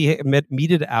is going to be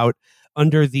meted out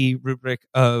under the rubric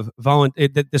of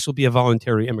that this will be a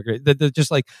voluntary immigration. That just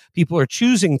like people are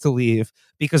choosing to leave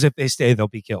because if they stay, they'll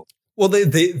be killed. Well,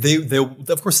 they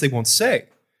of course they won't say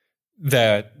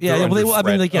that. Yeah, well,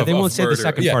 they won't say the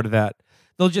second part of that.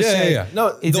 They'll just say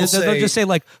no. They'll just say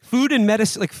like food and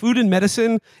medicine. Like food and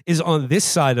medicine is on this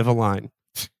side of a line,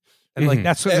 and like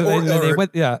that's what they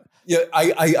went. Yeah. Yeah,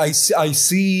 I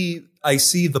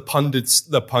see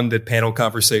the pundit panel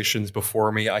conversations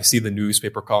before me. I see the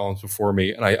newspaper columns before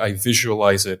me, and I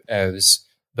visualize it as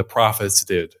the prophets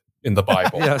did in the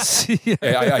Bible. Yes,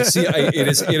 I see. It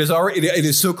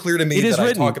is so clear to me that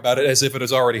I talk about it as if it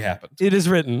has already happened. It is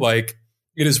written. Like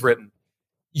it is written.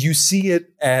 You see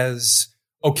it as,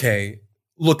 okay,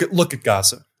 look at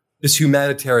Gaza. This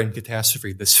humanitarian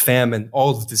catastrophe, this famine,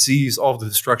 all the disease, all the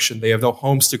destruction. They have no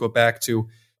homes to go back to.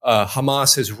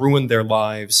 Hamas has ruined their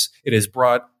lives. It has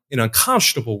brought an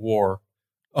unconscionable war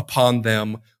upon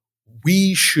them.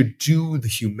 We should do the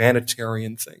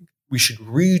humanitarian thing. We should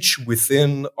reach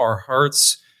within our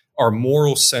hearts, our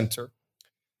moral center,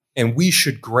 and we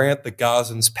should grant the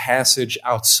Gazans passage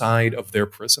outside of their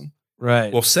prison.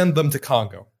 Right. We'll send them to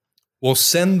Congo. We'll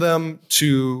send them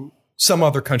to some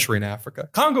other country in Africa.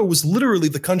 Congo was literally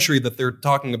the country that they're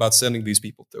talking about sending these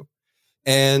people to.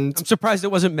 And I'm surprised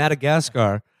it wasn't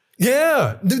Madagascar.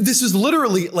 Yeah, this is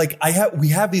literally like we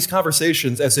have these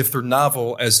conversations as if they're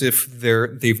novel, as if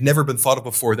they've never been thought of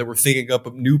before, that we're thinking up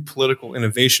of new political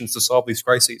innovations to solve these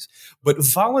crises. But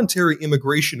voluntary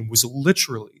immigration was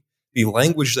literally the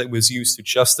language that was used to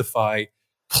justify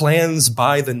plans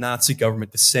by the Nazi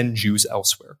government to send Jews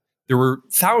elsewhere. There were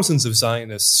thousands of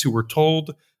Zionists who were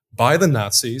told by the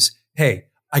Nazis, hey,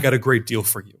 I got a great deal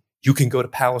for you. You can go to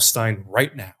Palestine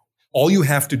right now. All you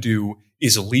have to do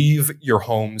is leave your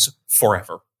homes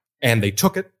forever. And they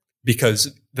took it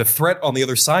because the threat on the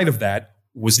other side of that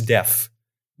was death.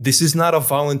 This is not a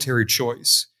voluntary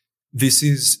choice. This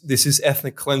is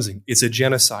ethnic cleansing. It's a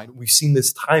genocide. We've seen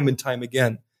this time and time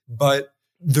again. But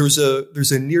there's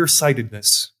a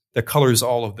nearsightedness that colors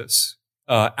all of this.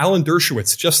 Alan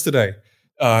Dershowitz just today.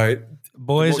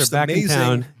 Boys are back in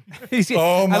town.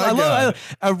 Oh my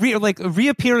God!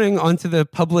 Reappearing onto the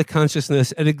public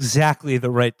consciousness at exactly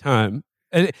the right time.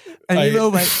 And you know,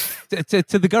 like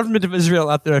to the government of Israel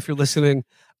out there, if you're listening,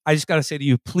 I just got to say to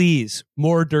you, please,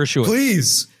 more Dershowitz.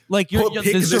 Please, like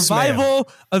the survival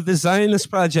of the Zionist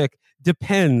project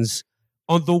depends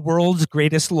on the world's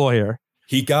greatest lawyer.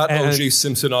 He got O.J.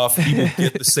 Simpson off. He will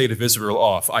get the state of Israel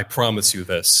off. I promise you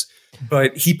this.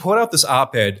 But he put out this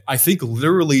op-ed, I think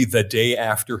literally the day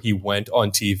after he went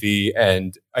on TV,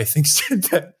 and I think said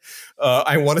that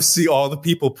I want to see all the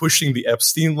people pushing the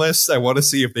Epstein list. I want to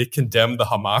see if they condemn the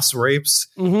Hamas rapes.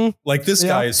 Mm-hmm. Like this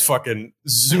guy is fucking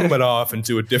zooming off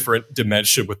into a different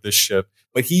dimension with this shit.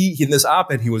 But he in this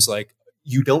op-ed, he was like,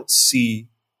 you don't see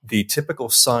the typical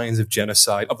signs of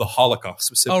genocide, of the Holocaust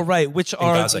specifically. Oh, right, which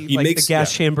are the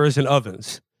gas chambers and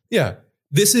ovens. Yeah.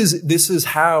 This is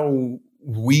how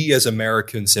we as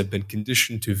Americans have been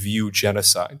conditioned to view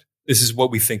genocide. This is what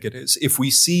we think it is. If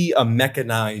we see a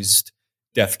mechanized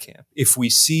death camp, if we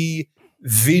see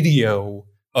video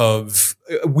of,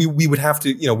 we would have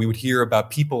to, we would hear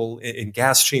about people in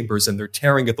gas chambers and they're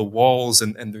tearing at the walls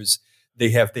and they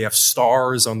have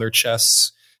stars on their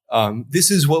chests. This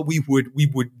is what we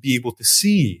would be able to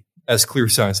see as clear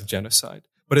signs of genocide.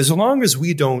 But as long as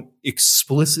we don't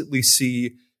explicitly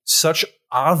see such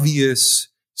obvious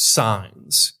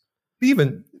signs,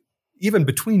 even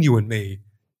between you and me,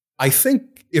 I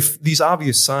think if these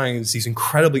obvious signs, these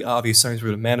incredibly obvious signs were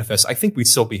to manifest, I think we'd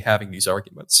still be having these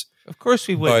arguments. Of course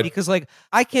we would, because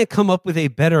I can't come up with a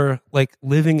better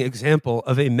living example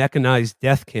of a mechanized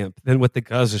death camp than what the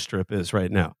Gaza Strip is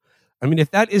right now. I mean,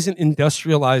 if that isn't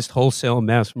industrialized wholesale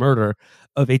mass murder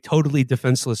of a totally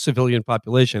defenseless civilian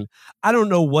population, I don't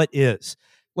know what is.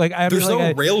 There's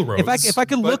no railroads. If I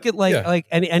could look at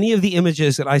any of the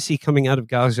images that I see coming out of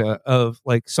Gaza of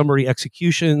summary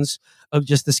executions, of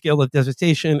just the scale of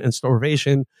devastation and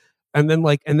starvation, and then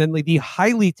the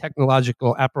highly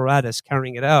technological apparatus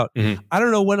carrying it out. Mm-hmm. I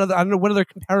don't know what other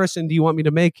comparison do you want me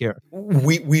to make here?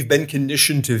 We've been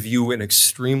conditioned to view an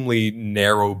extremely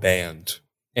narrow band,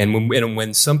 and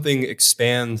when something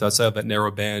expands outside of that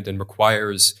narrow band and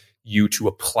requires you to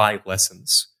apply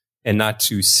lessons and not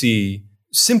to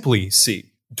simply see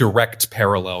direct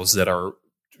parallels that are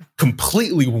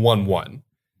completely 1-1,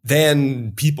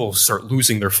 then people start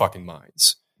losing their fucking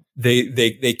minds.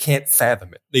 They can't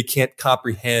fathom it. They can't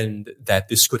comprehend that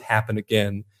this could happen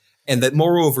again. And that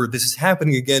moreover, this is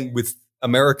happening again with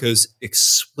America's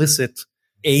explicit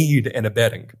aid and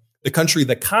abetting. The country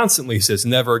that constantly says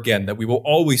never again, that we will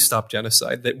always stop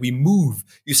genocide, that we move.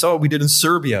 You saw what we did in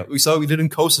Serbia. We saw what we did in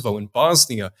Kosovo, in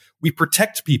Bosnia. We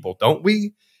protect people, don't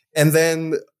we? And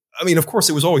then, I mean, of course,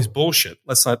 it was always bullshit.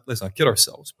 Let's not kid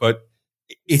ourselves. But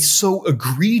it's so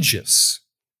egregious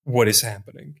what is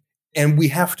happening. And we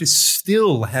have to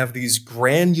still have these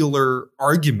granular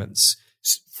arguments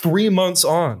 3 months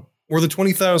on, where the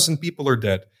 20,000 people are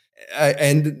dead.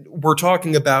 And we're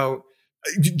talking about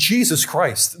Jesus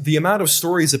Christ, the amount of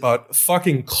stories about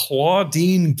fucking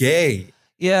Claudine Gay.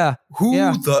 Yeah.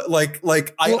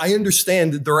 I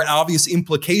understand that there are obvious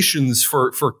implications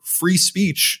for free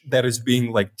speech that is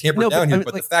being like tampered down here,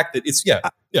 but the fact that it's I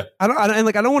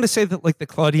don't want to say that like the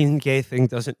Claudine Gay thing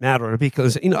doesn't matter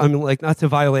because not to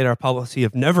violate our policy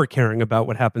of never caring about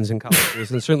what happens in colleges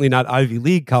and certainly not Ivy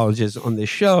League colleges on this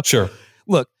show. Sure.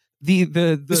 Look,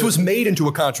 this was made into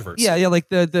a controversy. Yeah, like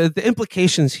the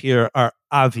implications here are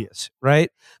obvious,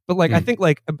 right? But like I think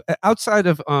like outside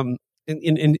of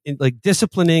in like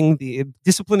disciplining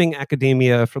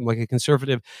academia from like a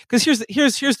conservative, because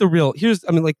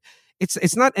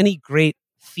it's not any great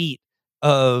feat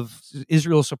of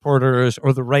Israel supporters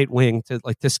or the right wing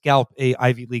to scalp a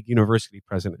Ivy League university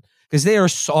president because they are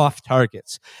soft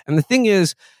targets. And the thing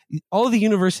is, all of the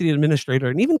university administrator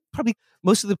and even probably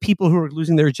most of the people who are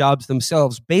losing their jobs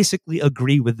themselves basically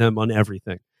agree with them on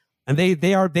everything. And they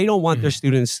don't want their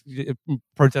students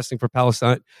protesting for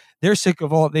Palestine. They're sick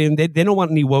of all they don't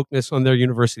want any wokeness on their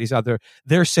universities out there.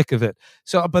 They're sick of it.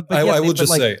 So, I will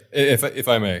just say, if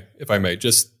I may,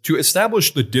 just to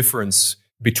establish the difference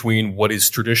between what is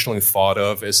traditionally thought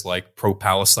of as like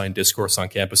pro-Palestine discourse on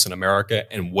campus in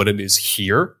America and what it is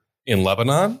here in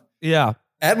Lebanon. Yeah.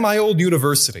 At my old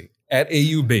university, at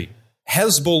AUB,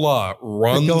 Hezbollah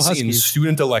runs in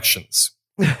student elections.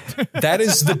 That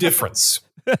is the difference.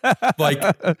 Like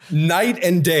night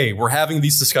and day, we're having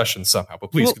these discussions somehow.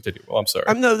 But please continue. I'm sorry.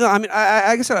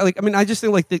 I guess I just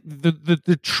think like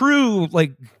the true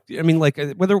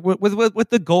whether what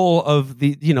the goal of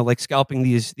the like scalping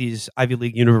these Ivy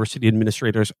League university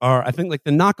administrators are. I think like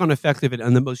the knock-on effect of it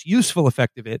and the most useful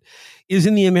effect of it is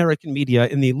in the American media,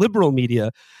 in the liberal media,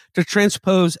 to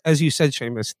transpose, as you said,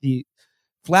 Séamus, the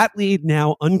flatly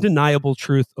now undeniable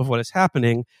truth of what is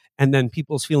happening. And then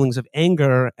people's feelings of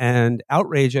anger and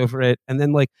outrage over it, and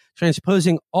then like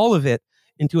transposing all of it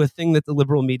into a thing that the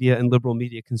liberal media and liberal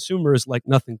media consumers like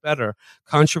nothing better: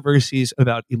 controversies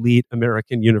about elite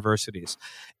American universities.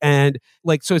 And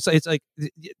like, so it's like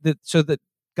so that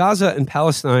Gaza and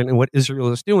Palestine and what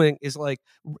Israel is doing is like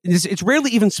it's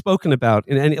rarely even spoken about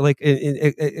in any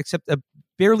except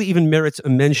barely even merits a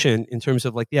mention in terms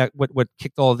of like what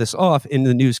kicked all of this off in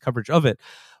the news coverage of it.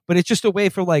 But it's just a way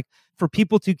for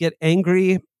people to get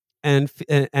angry and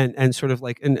sort of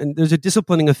like and there's a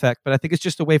disciplining effect. But I think it's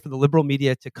just a way for the liberal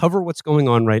media to cover what's going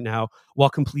on right now while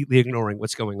completely ignoring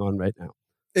what's going on right now.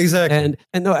 Exactly.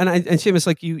 And Séamus,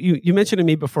 like you mentioned to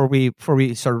me before we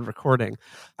started recording,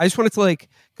 I just wanted to like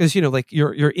because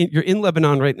you're in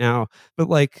Lebanon right now, but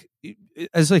like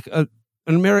as like an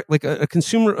American like a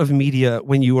consumer of media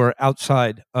when you are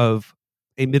outside of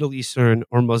a Middle Eastern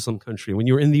or Muslim country, when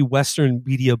you're in the Western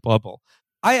media bubble,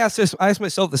 I asked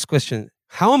myself this question: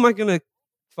 how am I going to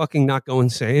fucking not go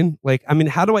insane? Like, I mean,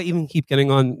 how do I even keep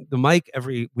getting on the mic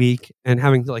every week and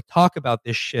having to like talk about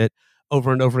this shit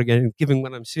over and over again, given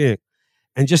what I'm seeing,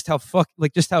 and just how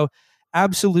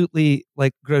absolutely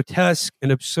like grotesque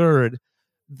and absurd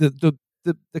the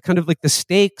kind of like the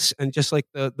stakes and just like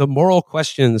the moral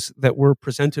questions that we're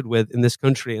presented with in this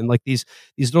country, and like these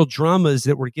little dramas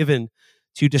that we're given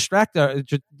to distract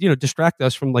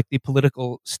us from like the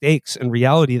political stakes and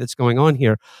reality that's going on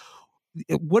here.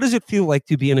 What does it feel like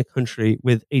to be in a country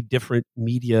with a different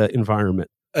media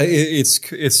environment?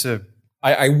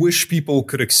 I wish people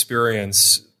could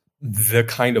experience the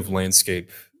kind of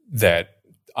landscape that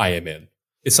I am in.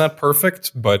 It's not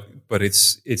perfect, but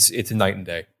it's a night and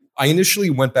day. I initially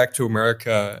went back to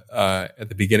America at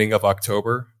the beginning of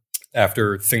October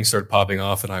after things started popping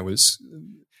off, and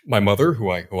my mother,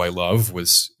 who I love,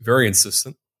 was very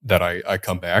insistent that I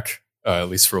come back, at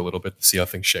least for a little bit, to see how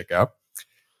things shake out.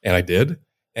 And I did.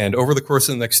 And over the course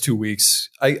of the next 2 weeks,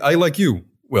 I like you,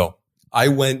 Will, I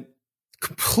went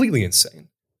completely insane.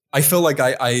 I felt like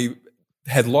I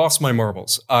had lost my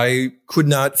marbles. I could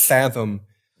not fathom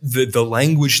the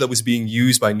language that was being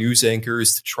used by news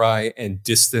anchors to try and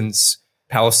distance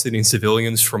Palestinian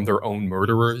civilians from their own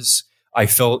murderers. I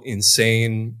felt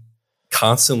insane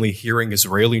constantly hearing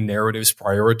Israeli narratives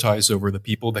prioritized over the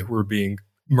people that were being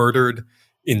murdered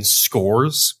in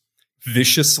scores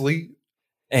viciously.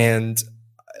 And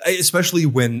especially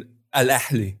when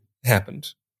Al-Ahli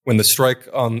happened, when the strike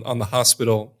on the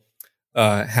hospital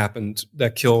happened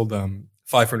that killed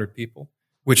 500 people,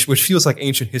 which feels like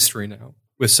ancient history now,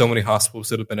 with so many hospitals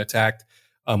that have been attacked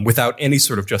without any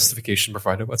sort of justification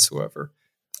provided whatsoever.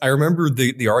 I remember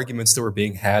the arguments that were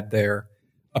being had there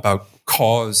about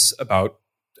cause, about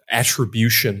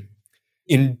attribution,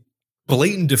 in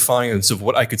blatant defiance of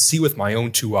what I could see with my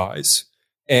own two eyes.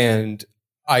 And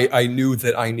I knew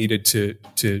that I needed to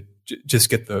just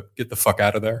get the fuck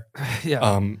out of there. Yeah.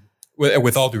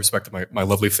 with all due respect to my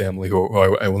lovely family, who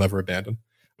I will never abandon.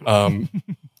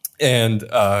 And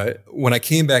when I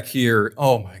came back here,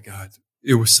 oh my God,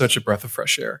 it was such a breath of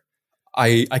fresh air.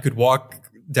 I could walk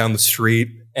down the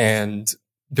street and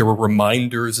there were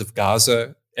reminders of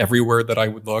Gaza everywhere that I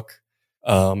would look.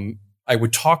 I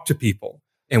would talk to people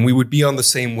and we would be on the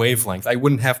same wavelength. I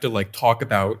wouldn't have to like talk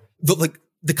about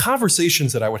the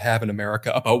conversations that I would have in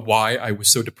America about why I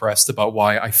was so depressed, about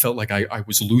why I felt like I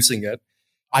was losing it.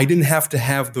 I didn't have to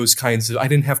have those I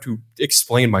didn't have to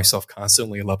explain myself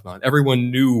constantly in Lebanon.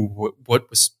 Everyone knew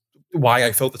why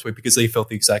I felt this way because they felt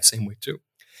the exact same way too.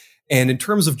 And in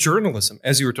terms of journalism,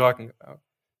 as you were talking about,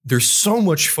 there's so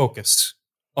much focus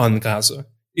on Gaza.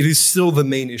 It is still the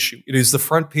main issue. It is the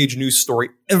front page news story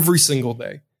every single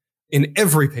day in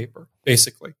every paper,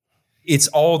 basically. It's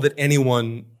all that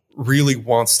anyone really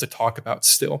wants to talk about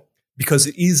still because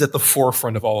it is at the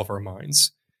forefront of all of our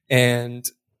minds. And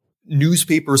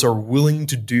newspapers are willing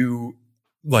to do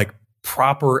like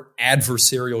proper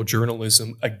adversarial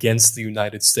journalism against the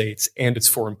United States and its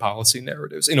foreign policy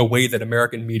narratives in a way that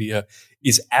American media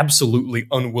is absolutely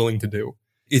unwilling to do.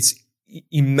 It's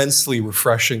immensely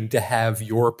refreshing to have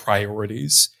your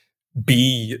priorities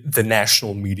be the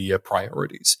national media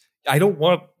priorities. I don't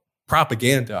want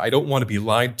propaganda. I don't want to be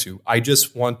lied to. I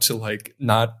just want to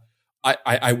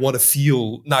I want to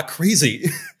feel not crazy.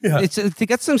 Yeah. It's to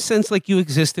get some sense like you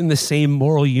exist in the same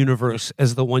moral universe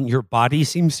as the one your body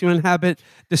seems to inhabit,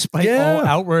 despite all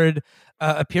outward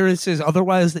appearances.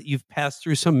 Otherwise, that you've passed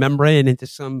through some membrane into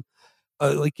some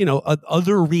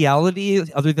other reality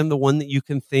other than the one that you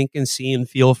can think and see and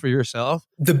feel for yourself.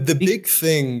 The big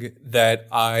thing that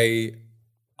I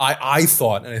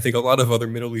thought, and I think a lot of other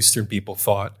Middle Eastern people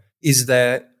thought, is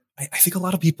that I think a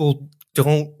lot of people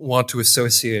don't want to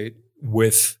associate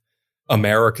with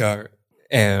America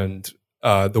and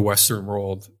the Western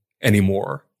world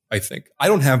anymore. I think I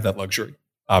don't have that luxury.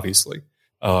 Obviously,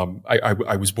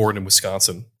 I was born in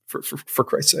Wisconsin for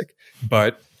Christ's sake,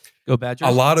 but go Badgers.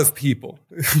 A lot of people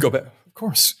go back, of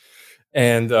course,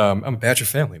 and I'm a Badger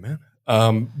family, man.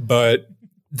 But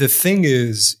the thing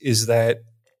is that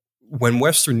when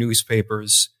Western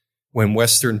newspapers, when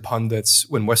Western pundits,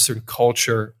 when Western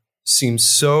culture seems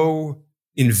so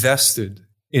invested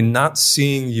in not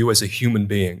seeing you as a human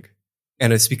being,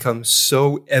 and it's become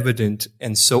so evident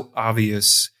and so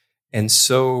obvious and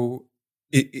so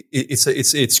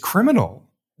it's criminal.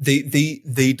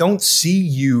 They don't see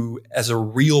you as a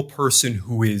real person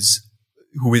who is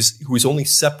only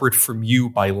separate from you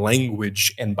by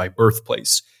language and by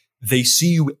birthplace. They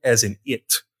see you as an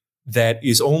it that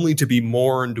is only to be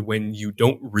mourned when you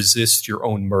don't resist your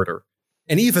own murder.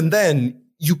 And even then,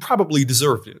 you probably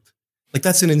deserved it. Like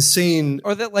that's an insane,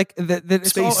 or that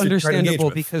it's all understandable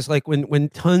because like when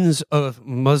tons of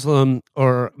Muslim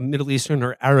or Middle Eastern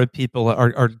or Arab people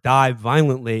are die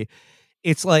violently,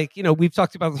 it's like, we've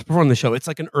talked about this before on the show. It's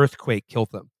like an earthquake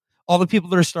killed them. All the people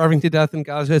that are starving to death in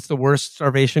Gaza, it's the worst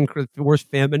starvation, the worst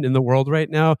famine in the world right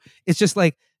now. It's just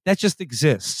like that just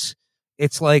exists.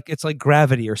 It's like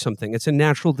gravity or something. It's a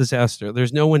natural disaster.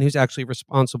 There's no one who's actually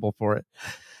responsible for it.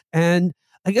 And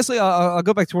I guess I'll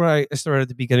go back to where I started at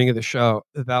the beginning of the show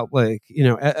about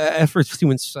efforts to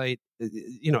incite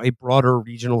a broader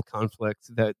regional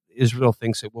conflict that Israel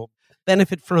thinks it will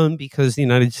benefit from because the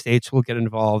United States will get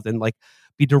involved and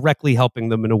be directly helping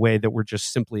them in a way that we're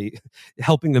just simply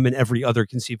helping them in every other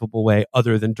conceivable way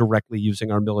other than directly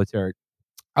using our military.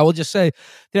 I will just say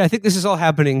that I think this is all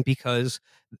happening because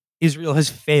Israel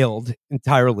has failed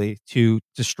entirely to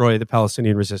destroy the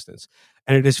Palestinian resistance,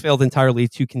 and it has failed entirely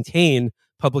to contain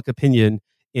public opinion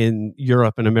in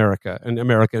Europe and America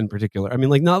in particular. I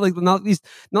mean, not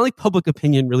like public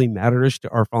opinion really matters to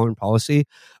our foreign policy,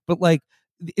 but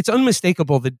it's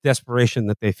unmistakable the desperation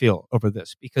that they feel over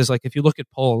this. Because if you look at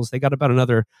polls, they got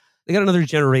another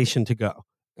generation to go,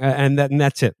 and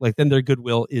that's it. Then their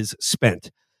goodwill is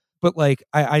spent. But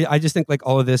I just think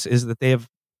all of this is that they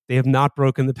have not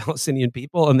broken the Palestinian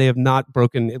people, and they have not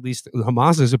broken at least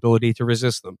Hamas's ability to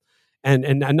resist them.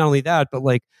 And not only that, but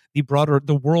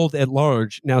the world at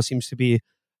large now seems to be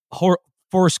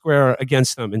foursquare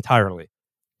against them entirely.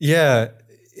 Yeah,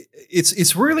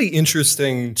 it's really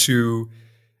interesting to,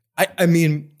 I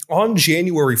mean, on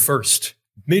January 1st,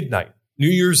 midnight, New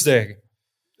Year's Day,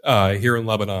 here in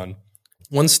Lebanon,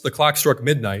 once the clock struck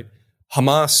midnight,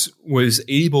 Hamas was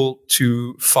able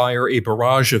to fire a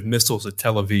barrage of missiles at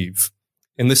Tel Aviv.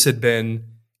 And this had been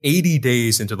 80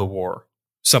 days into the war,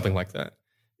 something like that.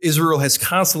 Israel has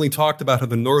constantly talked about how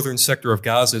the northern sector of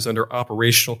Gaza is under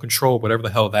operational control, whatever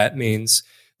the hell that means.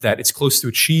 that it's close to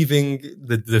achieving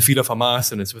the defeat of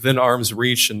Hamas and it's within arm's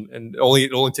reach and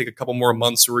it'll only take a couple more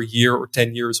months or a year or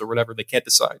 10 years or whatever. They can't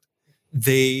decide.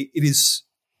 It is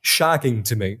shocking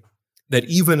to me that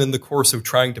even in the course of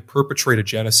trying to perpetrate a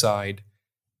genocide,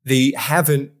 they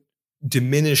haven't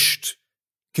diminished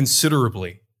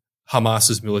considerably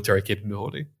Hamas's military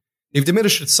capability. They've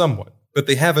diminished it somewhat, but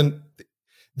they haven't.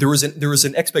 There was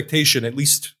an expectation, at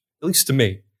least to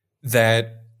me,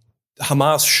 that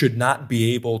Hamas should not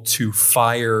be able to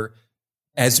fire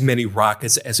as many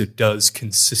rockets as it does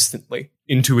consistently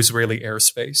into Israeli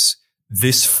airspace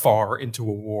this far into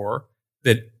a war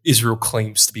that Israel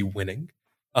claims to be winning.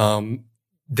 What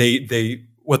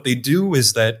they do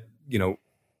is that,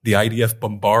 the IDF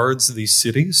bombards these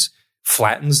cities,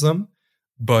 flattens them,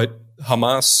 but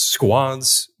Hamas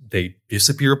squads, they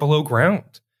disappear below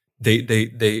ground.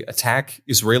 They attack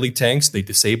Israeli tanks, they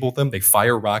disable them, they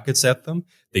fire rockets at them,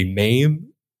 they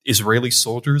maim Israeli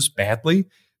soldiers badly,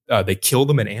 they kill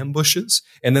them in ambushes,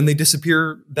 and then they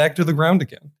disappear back to the ground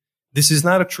again. This is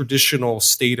not a traditional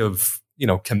state of,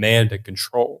 command and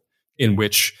control in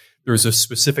which there's a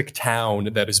specific town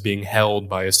that is being held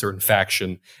by a certain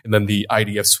faction, and then the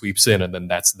IDF sweeps in, and then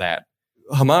that's that.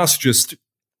 Hamas just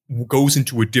goes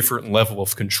into a different level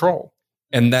of control.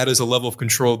 And that is a level of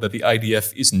control that the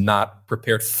IDF is not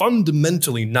prepared,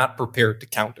 fundamentally not prepared to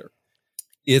counter.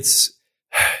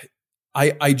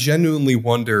 I genuinely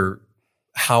wonder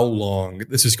how long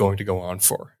this is going to go on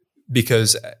for.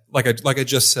 Because like I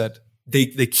just said, they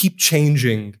keep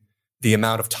changing the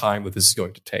amount of time that this is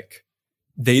going to take.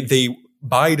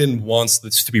 Biden wants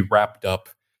this to be wrapped up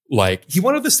he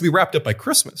wanted this to be wrapped up by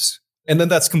Christmas. And then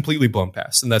that's completely blown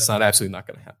past. And that's absolutely not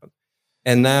going to happen.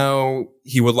 And now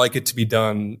he would like it to be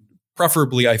done,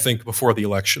 preferably, I think, before the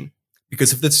election.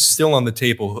 Because if this is still on the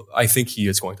table, I think he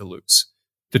is going to lose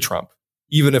to Trump.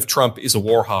 Even if Trump is a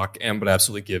war hawk and would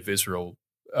absolutely give Israel,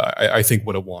 I think,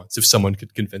 what it wants, if someone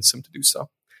could convince him to do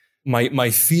so. My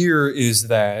fear is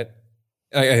that,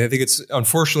 I think it's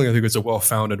a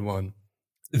well-founded one,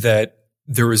 that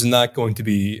there is not going to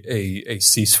be a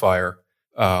ceasefire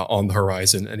on the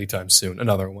horizon anytime soon,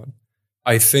 another one.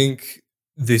 I think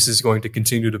this is going to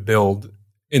continue to build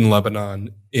in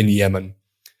Lebanon, in Yemen,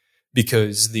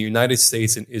 because the United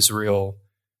States and Israel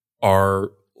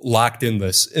are locked in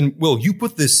this. And Will, you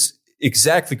put this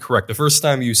exactly correct. The first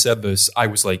time you said this, I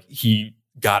was like, he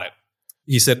got it.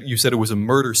 You said it was a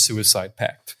murder-suicide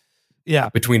pact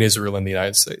between Israel and the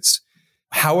United States.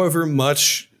 However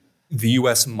much the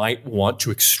U.S. might want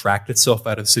to extract itself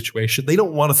out of the situation, they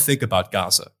don't want to think about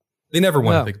Gaza. They never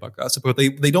want to think about Gaza, but they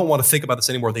don't want to think about this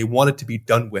anymore. They want it to be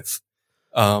done with.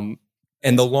 And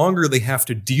the longer they have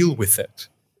to deal with it,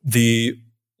 the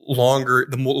longer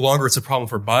it's a problem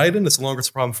for Biden, the longer it's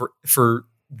a problem for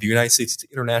the United States'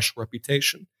 international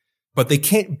reputation. But they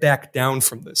can't back down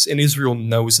from this, and Israel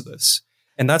knows this.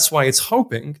 And that's why it's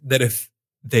hoping that if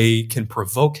they can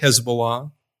provoke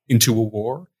Hezbollah into a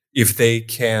war, if they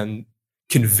can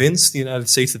convince the United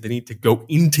States that they need to go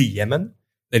into Yemen,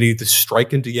 they need to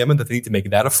strike into Yemen, that they need to make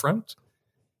that a front,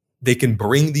 they can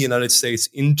bring the United States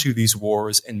into these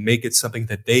wars and make it something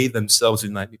that they themselves do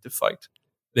not need to fight.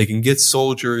 They can get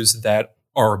soldiers that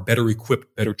are better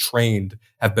equipped, better trained,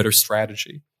 have better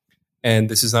strategy. And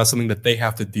this is not something that they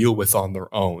have to deal with on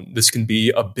their own. This can be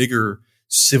a bigger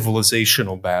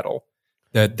civilizational battle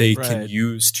that they can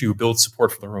use to build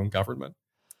support for their own government.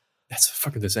 That's a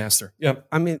fucking disaster. Yeah.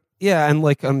 I mean, yeah.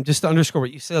 And just to underscore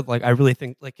what you said, I really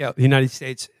think the United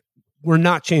States, we're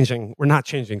not changing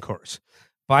course.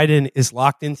 Biden is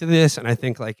locked into this. And I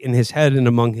think in his head and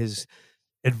among his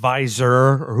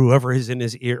advisor or whoever is in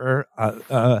his ear,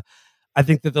 I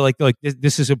think that they're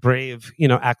this is a brave,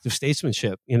 act of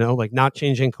statesmanship, not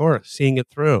changing course, seeing it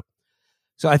through.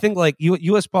 So I think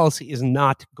U.S. policy is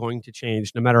not going to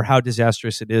change, no matter how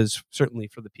disastrous it is, certainly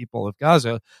for the people of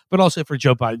Gaza, but also for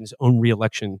Joe Biden's own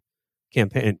reelection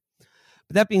campaign.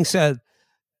 But that being said,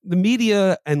 the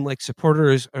media and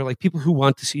supporters or people who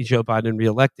want to see Joe Biden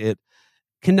reelected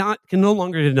can no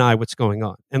longer deny what's going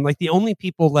on. And the only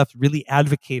people left really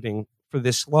advocating for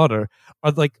this slaughter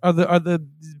are the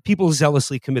people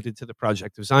zealously committed to the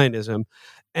project of Zionism.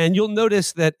 And you'll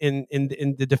notice that in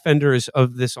the defenders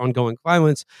of this ongoing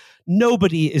violence,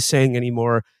 nobody is saying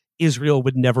anymore Israel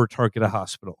would never target a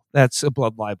hospital. That's a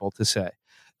blood libel to say.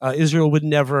 Israel would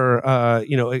never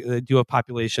do a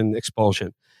population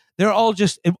expulsion. They're all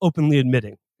just openly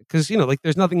admitting, because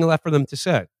there's nothing left for them to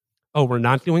say. Oh, we're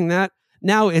not doing that.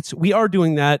 Now we are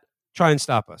doing that try and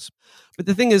stop us. But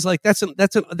the thing is, like, that's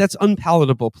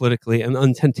unpalatable politically and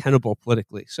untenable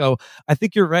politically. So I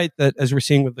think you're right that, as we're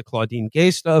seeing with the Claudine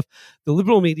Gay stuff, the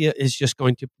liberal media is just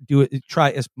going to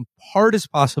try as hard as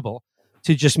possible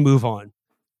to just move on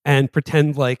and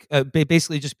pretend like,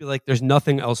 basically just be like, there's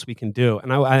nothing else we can do.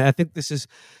 And I think this is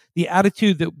the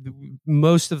attitude that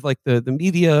most of like the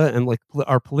media and like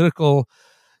our political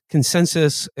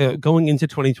consensus going into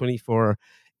 2024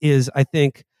 is, I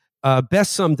think,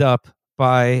 best summed up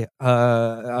by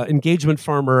engagement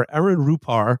farmer Aaron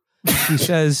Rupar,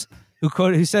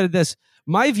 who said this: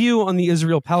 "My view on the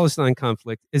Israel-Palestine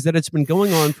conflict is that it's been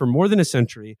going on for more than a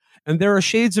century, and there are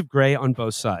shades of gray on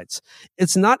both sides.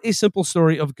 It's not a simple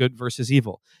story of good versus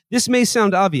evil. This may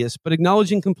sound obvious, but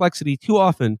acknowledging complexity too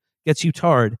often gets you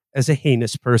tarred as a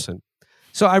heinous person."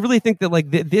 So I really think that like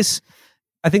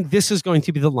I think this is going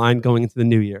to be the line going into the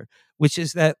new year, which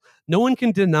is that no one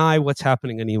can deny what's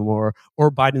happening anymore,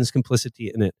 or Biden's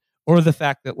complicity in it, or the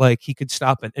fact that like he could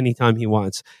stop at any time he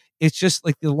wants. It's just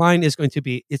like the line is going to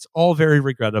be, it's all very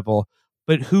regrettable,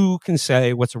 but who can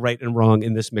say what's right and wrong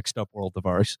in this mixed up world of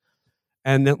ours?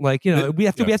 And that, like, you know, we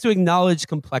have to acknowledge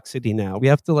complexity now. We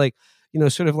have to, like, you know,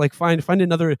 sort of like find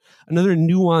another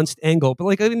nuanced angle. But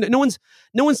like, I mean, no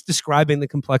one's describing the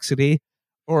complexity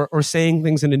or saying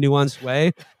things in a nuanced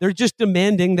way. They're just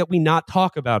demanding that we not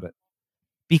talk about it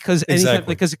because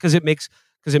because it makes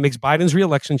Biden's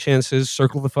reelection chances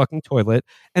circle the fucking toilet,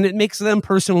 and it makes them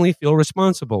personally feel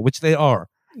responsible, which they are.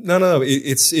 No.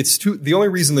 It's too. The only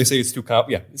reason they say it's too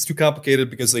it's too complicated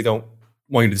because they don't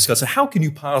want you to discuss it. How can you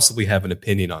possibly have an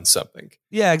opinion on something?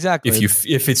 Yeah, exactly.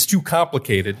 If it's too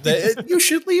complicated, you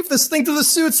should leave this thing to the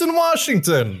suits in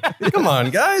Washington. Come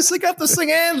on, guys, they got this thing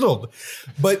handled.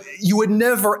 But you would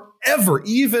never, ever,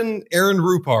 even Aaron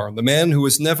Rupar, the man who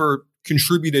has never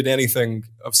contributed anything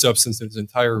of substance in his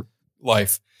entire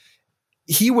life,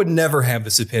 he would never have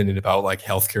this opinion about like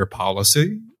healthcare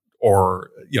policy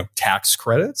or, you know, tax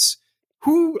credits.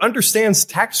 Who understands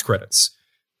tax credits?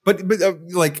 But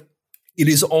like, it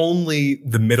is only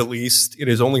the Middle East, it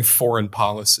is only foreign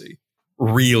policy,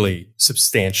 really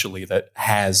substantially, that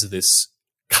has this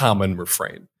common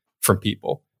refrain from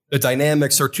people. The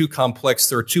dynamics are too complex.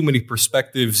 There are too many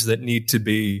perspectives that need to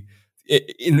be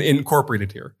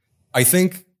incorporated here. I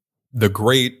think the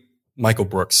great Michael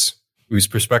Brooks, whose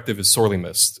perspective is sorely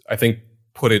missed, I think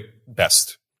put it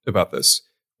best about this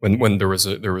when there was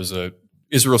a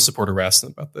Israel supporter asked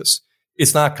him about this.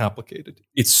 It's not complicated.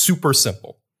 It's super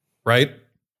simple. Right?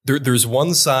 There's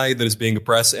one side that is being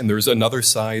oppressed, and there's another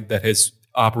side that has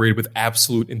operated with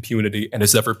absolute impunity and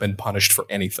has never been punished for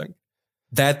anything.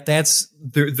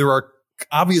 There are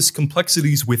obvious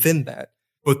complexities within that,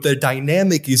 but the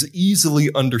dynamic is easily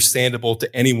understandable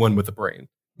to anyone with a brain.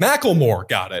 Macklemore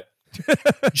got it.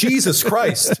 Jesus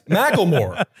Christ,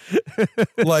 Macklemore.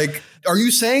 Like, are you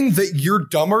saying that you're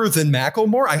dumber than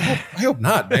Macklemore? I hope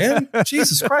not, man.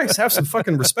 Jesus Christ, have some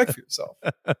fucking respect for yourself.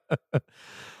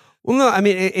 Well, no, I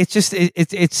mean, it's just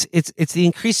it's the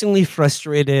increasingly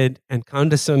frustrated and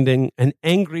condescending and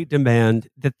angry demand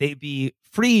that they be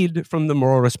freed from the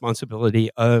moral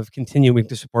responsibility of continuing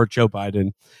to support Joe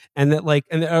Biden, and that like,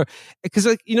 and because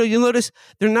like, you know, you'll notice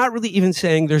they're not really even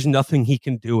saying there's nothing he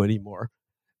can do anymore.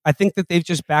 I think that they've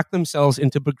just backed themselves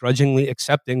into begrudgingly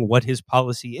accepting what his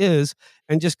policy is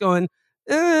and just going,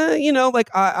 you know, like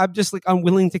I'm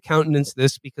willing to countenance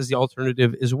this because the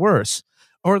alternative is worse.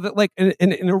 Or that, like,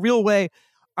 in a real way,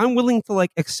 I'm willing to like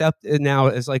accept it now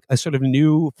as like a sort of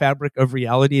new fabric of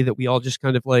reality that we all just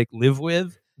kind of like live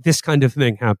with this kind of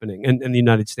thing happening and the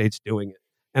United States doing it.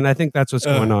 And I think that's what's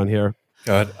going on here.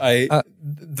 God,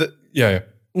 yeah.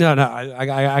 No,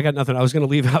 I got nothing. I was going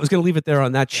to leave it there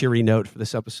on that cheery note for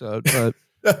this episode.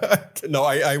 But no,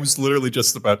 I was literally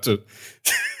just about to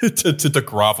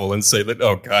grovel and say that.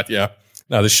 Oh God, yeah.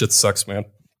 No, this shit sucks, man.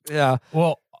 Yeah.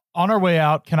 Well, on our way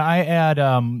out, can I add,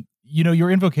 you know, your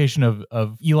invocation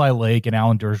of Eli Lake and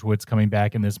Alan Dershowitz coming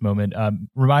back in this moment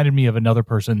reminded me of another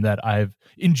person that I've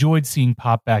enjoyed seeing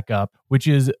pop back up, which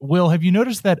is, Will, have you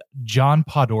noticed that John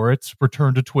Podhoretz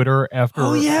returned to Twitter after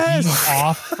being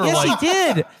off for he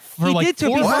did. He did to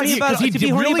be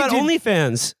horny about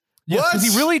OnlyFans. Yeah, because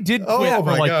he really did quit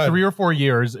for like 3 or 4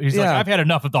 years. He's like, I've had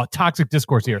enough of the toxic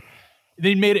discourse here.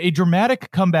 They made a dramatic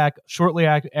comeback shortly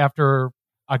after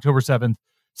October 7th,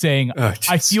 saying,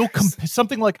 I feel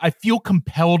I feel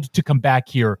compelled to come back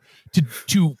here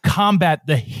to combat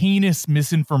the heinous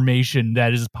misinformation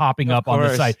that is popping up on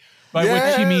the site. By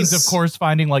which he means, of course,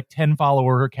 finding like 10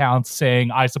 follower accounts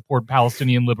saying, I support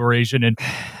Palestinian liberation, and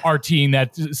RTing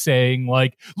that saying,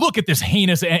 like, look at this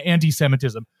heinous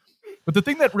anti-Semitism. But the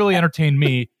thing that really entertained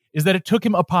me is that it took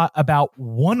him about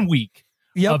 1 week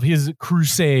of his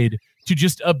crusade to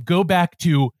just go back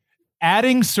to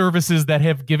adding services that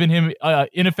have given him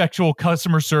ineffectual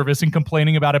customer service and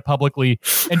complaining about it publicly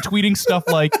and tweeting stuff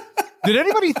like, did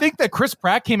anybody think that Chris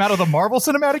Pratt came out of the Marvel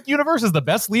Cinematic Universe as the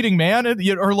best leading man?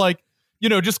 Or like,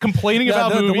 just complaining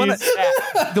about movies.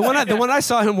 The one I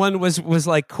saw him one was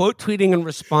like quote tweeting and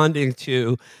responding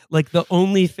to like the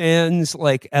OnlyFans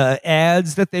like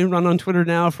ads that they run on Twitter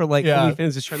now for like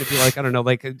OnlyFans is trying to be like, I don't know,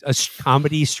 like a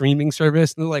comedy streaming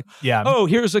service. And they're like, oh,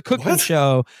 here's a cooking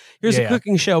show. Here's a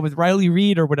cooking show with Riley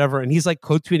Reid or whatever. And he's like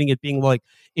quote tweeting it being like,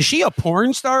 is she a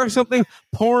porn star or something?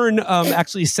 Porn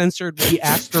actually censored the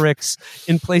asterisk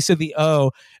in place of the O.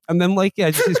 And then, like,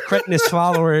 just his cretinous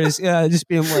followers, just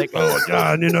being like, "Oh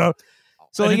God,"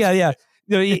 So, yeah.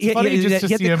 It's funny just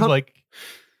to see him like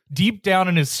deep down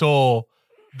in his soul.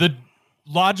 The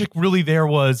logic really there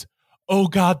was, "Oh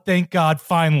God, thank God,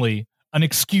 finally an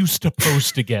excuse to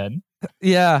post again."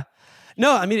 Yeah.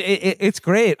 No, I mean it's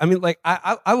great. I mean, like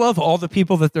I love all the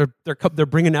people that they're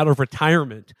bringing out of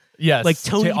retirement. Yes, like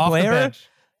Tony Blair.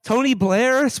 Tony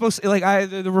Blair supposed to, like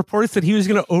the reports that he was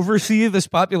going to oversee this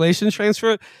population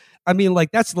transfer. I mean, like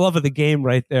that's love of the game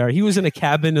right there. He was in a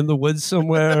cabin in the woods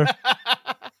somewhere.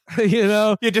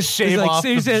 You just shave like, off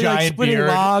the giant like splitting beard.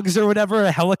 logs or whatever.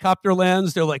 A helicopter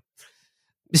lands. They're like,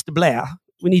 Mr. Blair,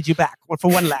 we need you back for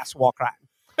one last war crime.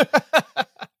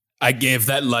 I gave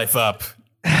that life up.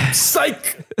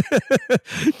 Psych!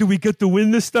 Do we get the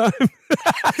win this time?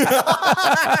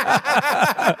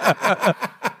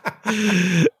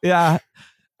 Yeah.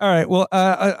 All right. Well,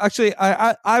 actually,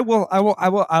 I will.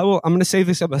 I'm going to save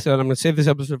this episode. I'm going to save this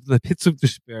episode for the pits of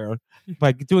despair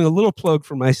by doing a little plug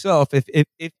for myself.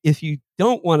 If you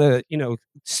don't want to,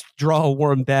 draw a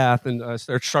warm bath and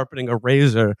start sharpening a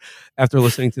razor after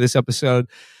listening to this episode,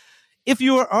 if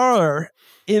you are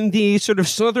in the sort of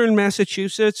southern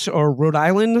Massachusetts or Rhode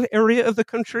Island area of the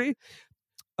country,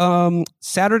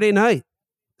 Saturday night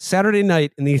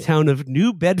in the town of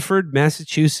New Bedford,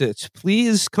 Massachusetts.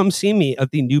 Please come see me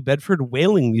at the New Bedford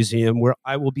Whaling Museum, where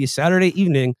I will be Saturday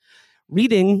evening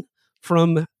reading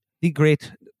from the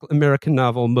great American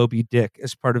novel Moby Dick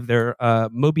as part of their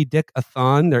Moby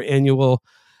Dick-a-thon, their annual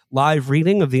live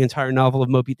reading of the entire novel of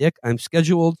Moby Dick. I'm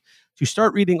scheduled to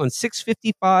start reading on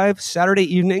 6:55 Saturday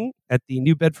evening at the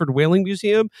New Bedford Whaling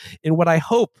Museum in what I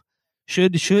hope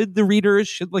should the readers,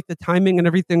 should like the timing and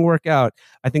everything work out,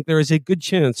 I think there is a good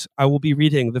chance I will be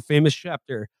reading the famous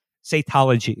chapter,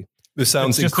 Satology. This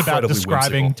sounds just about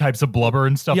describing whimsical. Types of blubber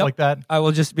and stuff like that. I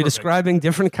will just be describing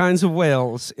different kinds of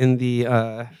whales in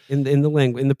the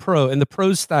language, in the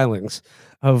prose stylings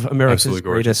of America's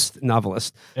greatest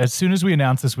novelist. As soon as we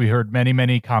announced this, we heard many,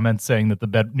 many comments saying that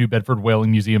the New Bedford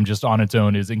Whaling Museum just on its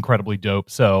own is incredibly dope.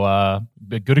 So a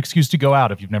good excuse to go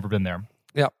out if you've never been there.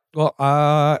 Yeah. Well,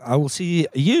 I will see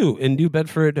you in New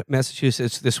Bedford,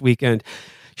 Massachusetts this weekend.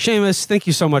 Séamus, thank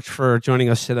you so much for joining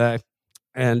us today.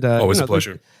 And always a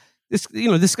pleasure.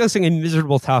 Discussing a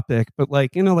miserable topic, but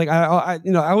I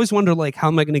always wonder like how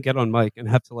am I going to get on mic and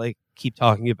have to like keep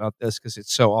talking about this because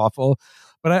it's so awful.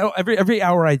 But every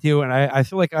hour I do, and I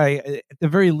feel like I at the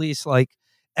very least like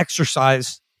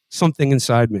exercise something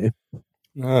inside me.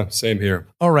 Same here.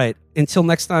 All right. Until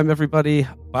next time, everybody.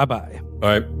 Bye-bye.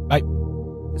 Bye. Bye.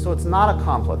 So it's not a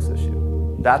complex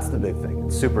issue. That's the big thing.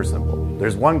 It's super simple.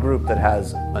 There's one group that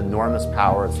has enormous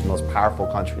power. It's the most powerful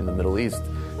country in the Middle East.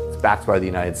 It's backed by the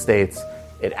United States.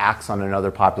 It acts on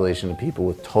another population of people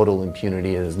with total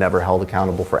impunity and is never held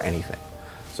accountable for anything.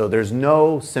 So there's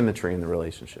no symmetry in the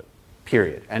relationship,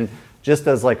 period. And just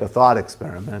as like a thought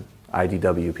experiment,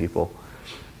 IDW people,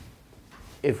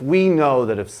 if we know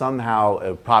that if somehow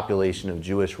a population of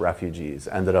Jewish refugees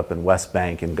ended up in West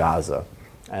Bank and Gaza,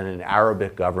 and an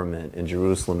Arabic government in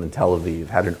Jerusalem and Tel Aviv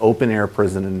had an open-air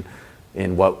prison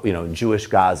in Jewish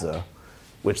Gaza,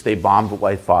 which they bombed with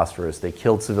white phosphorus. They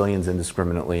killed civilians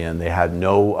indiscriminately, and they had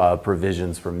no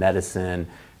provisions for medicine.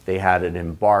 They had an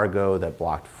embargo that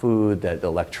blocked food, that the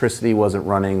electricity wasn't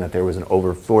running, that there was an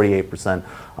over 48%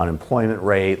 unemployment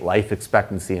rate. Life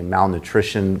expectancy and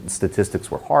malnutrition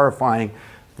statistics were horrifying.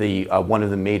 One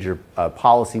of the major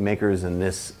policymakers in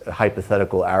this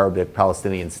hypothetical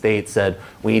Arabic-Palestinian state said,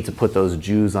 we need to put those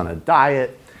Jews on a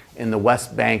diet. In the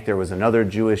West Bank, there was another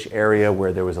Jewish area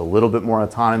where there was a little bit more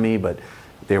autonomy, but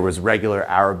there was regular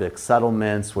Arabic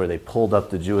settlements where they pulled up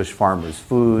the Jewish farmers'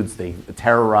 foods. They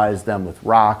terrorized them with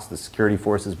rocks. The security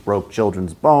forces broke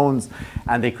children's bones,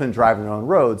 and they couldn't drive their own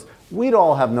roads. We'd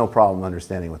all have no problem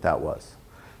understanding what that was.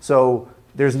 So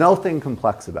there's nothing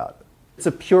complex about it. It's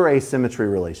a pure asymmetry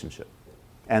relationship.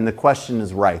 And the question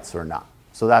is rights or not.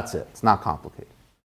 So that's it. It's not complicated.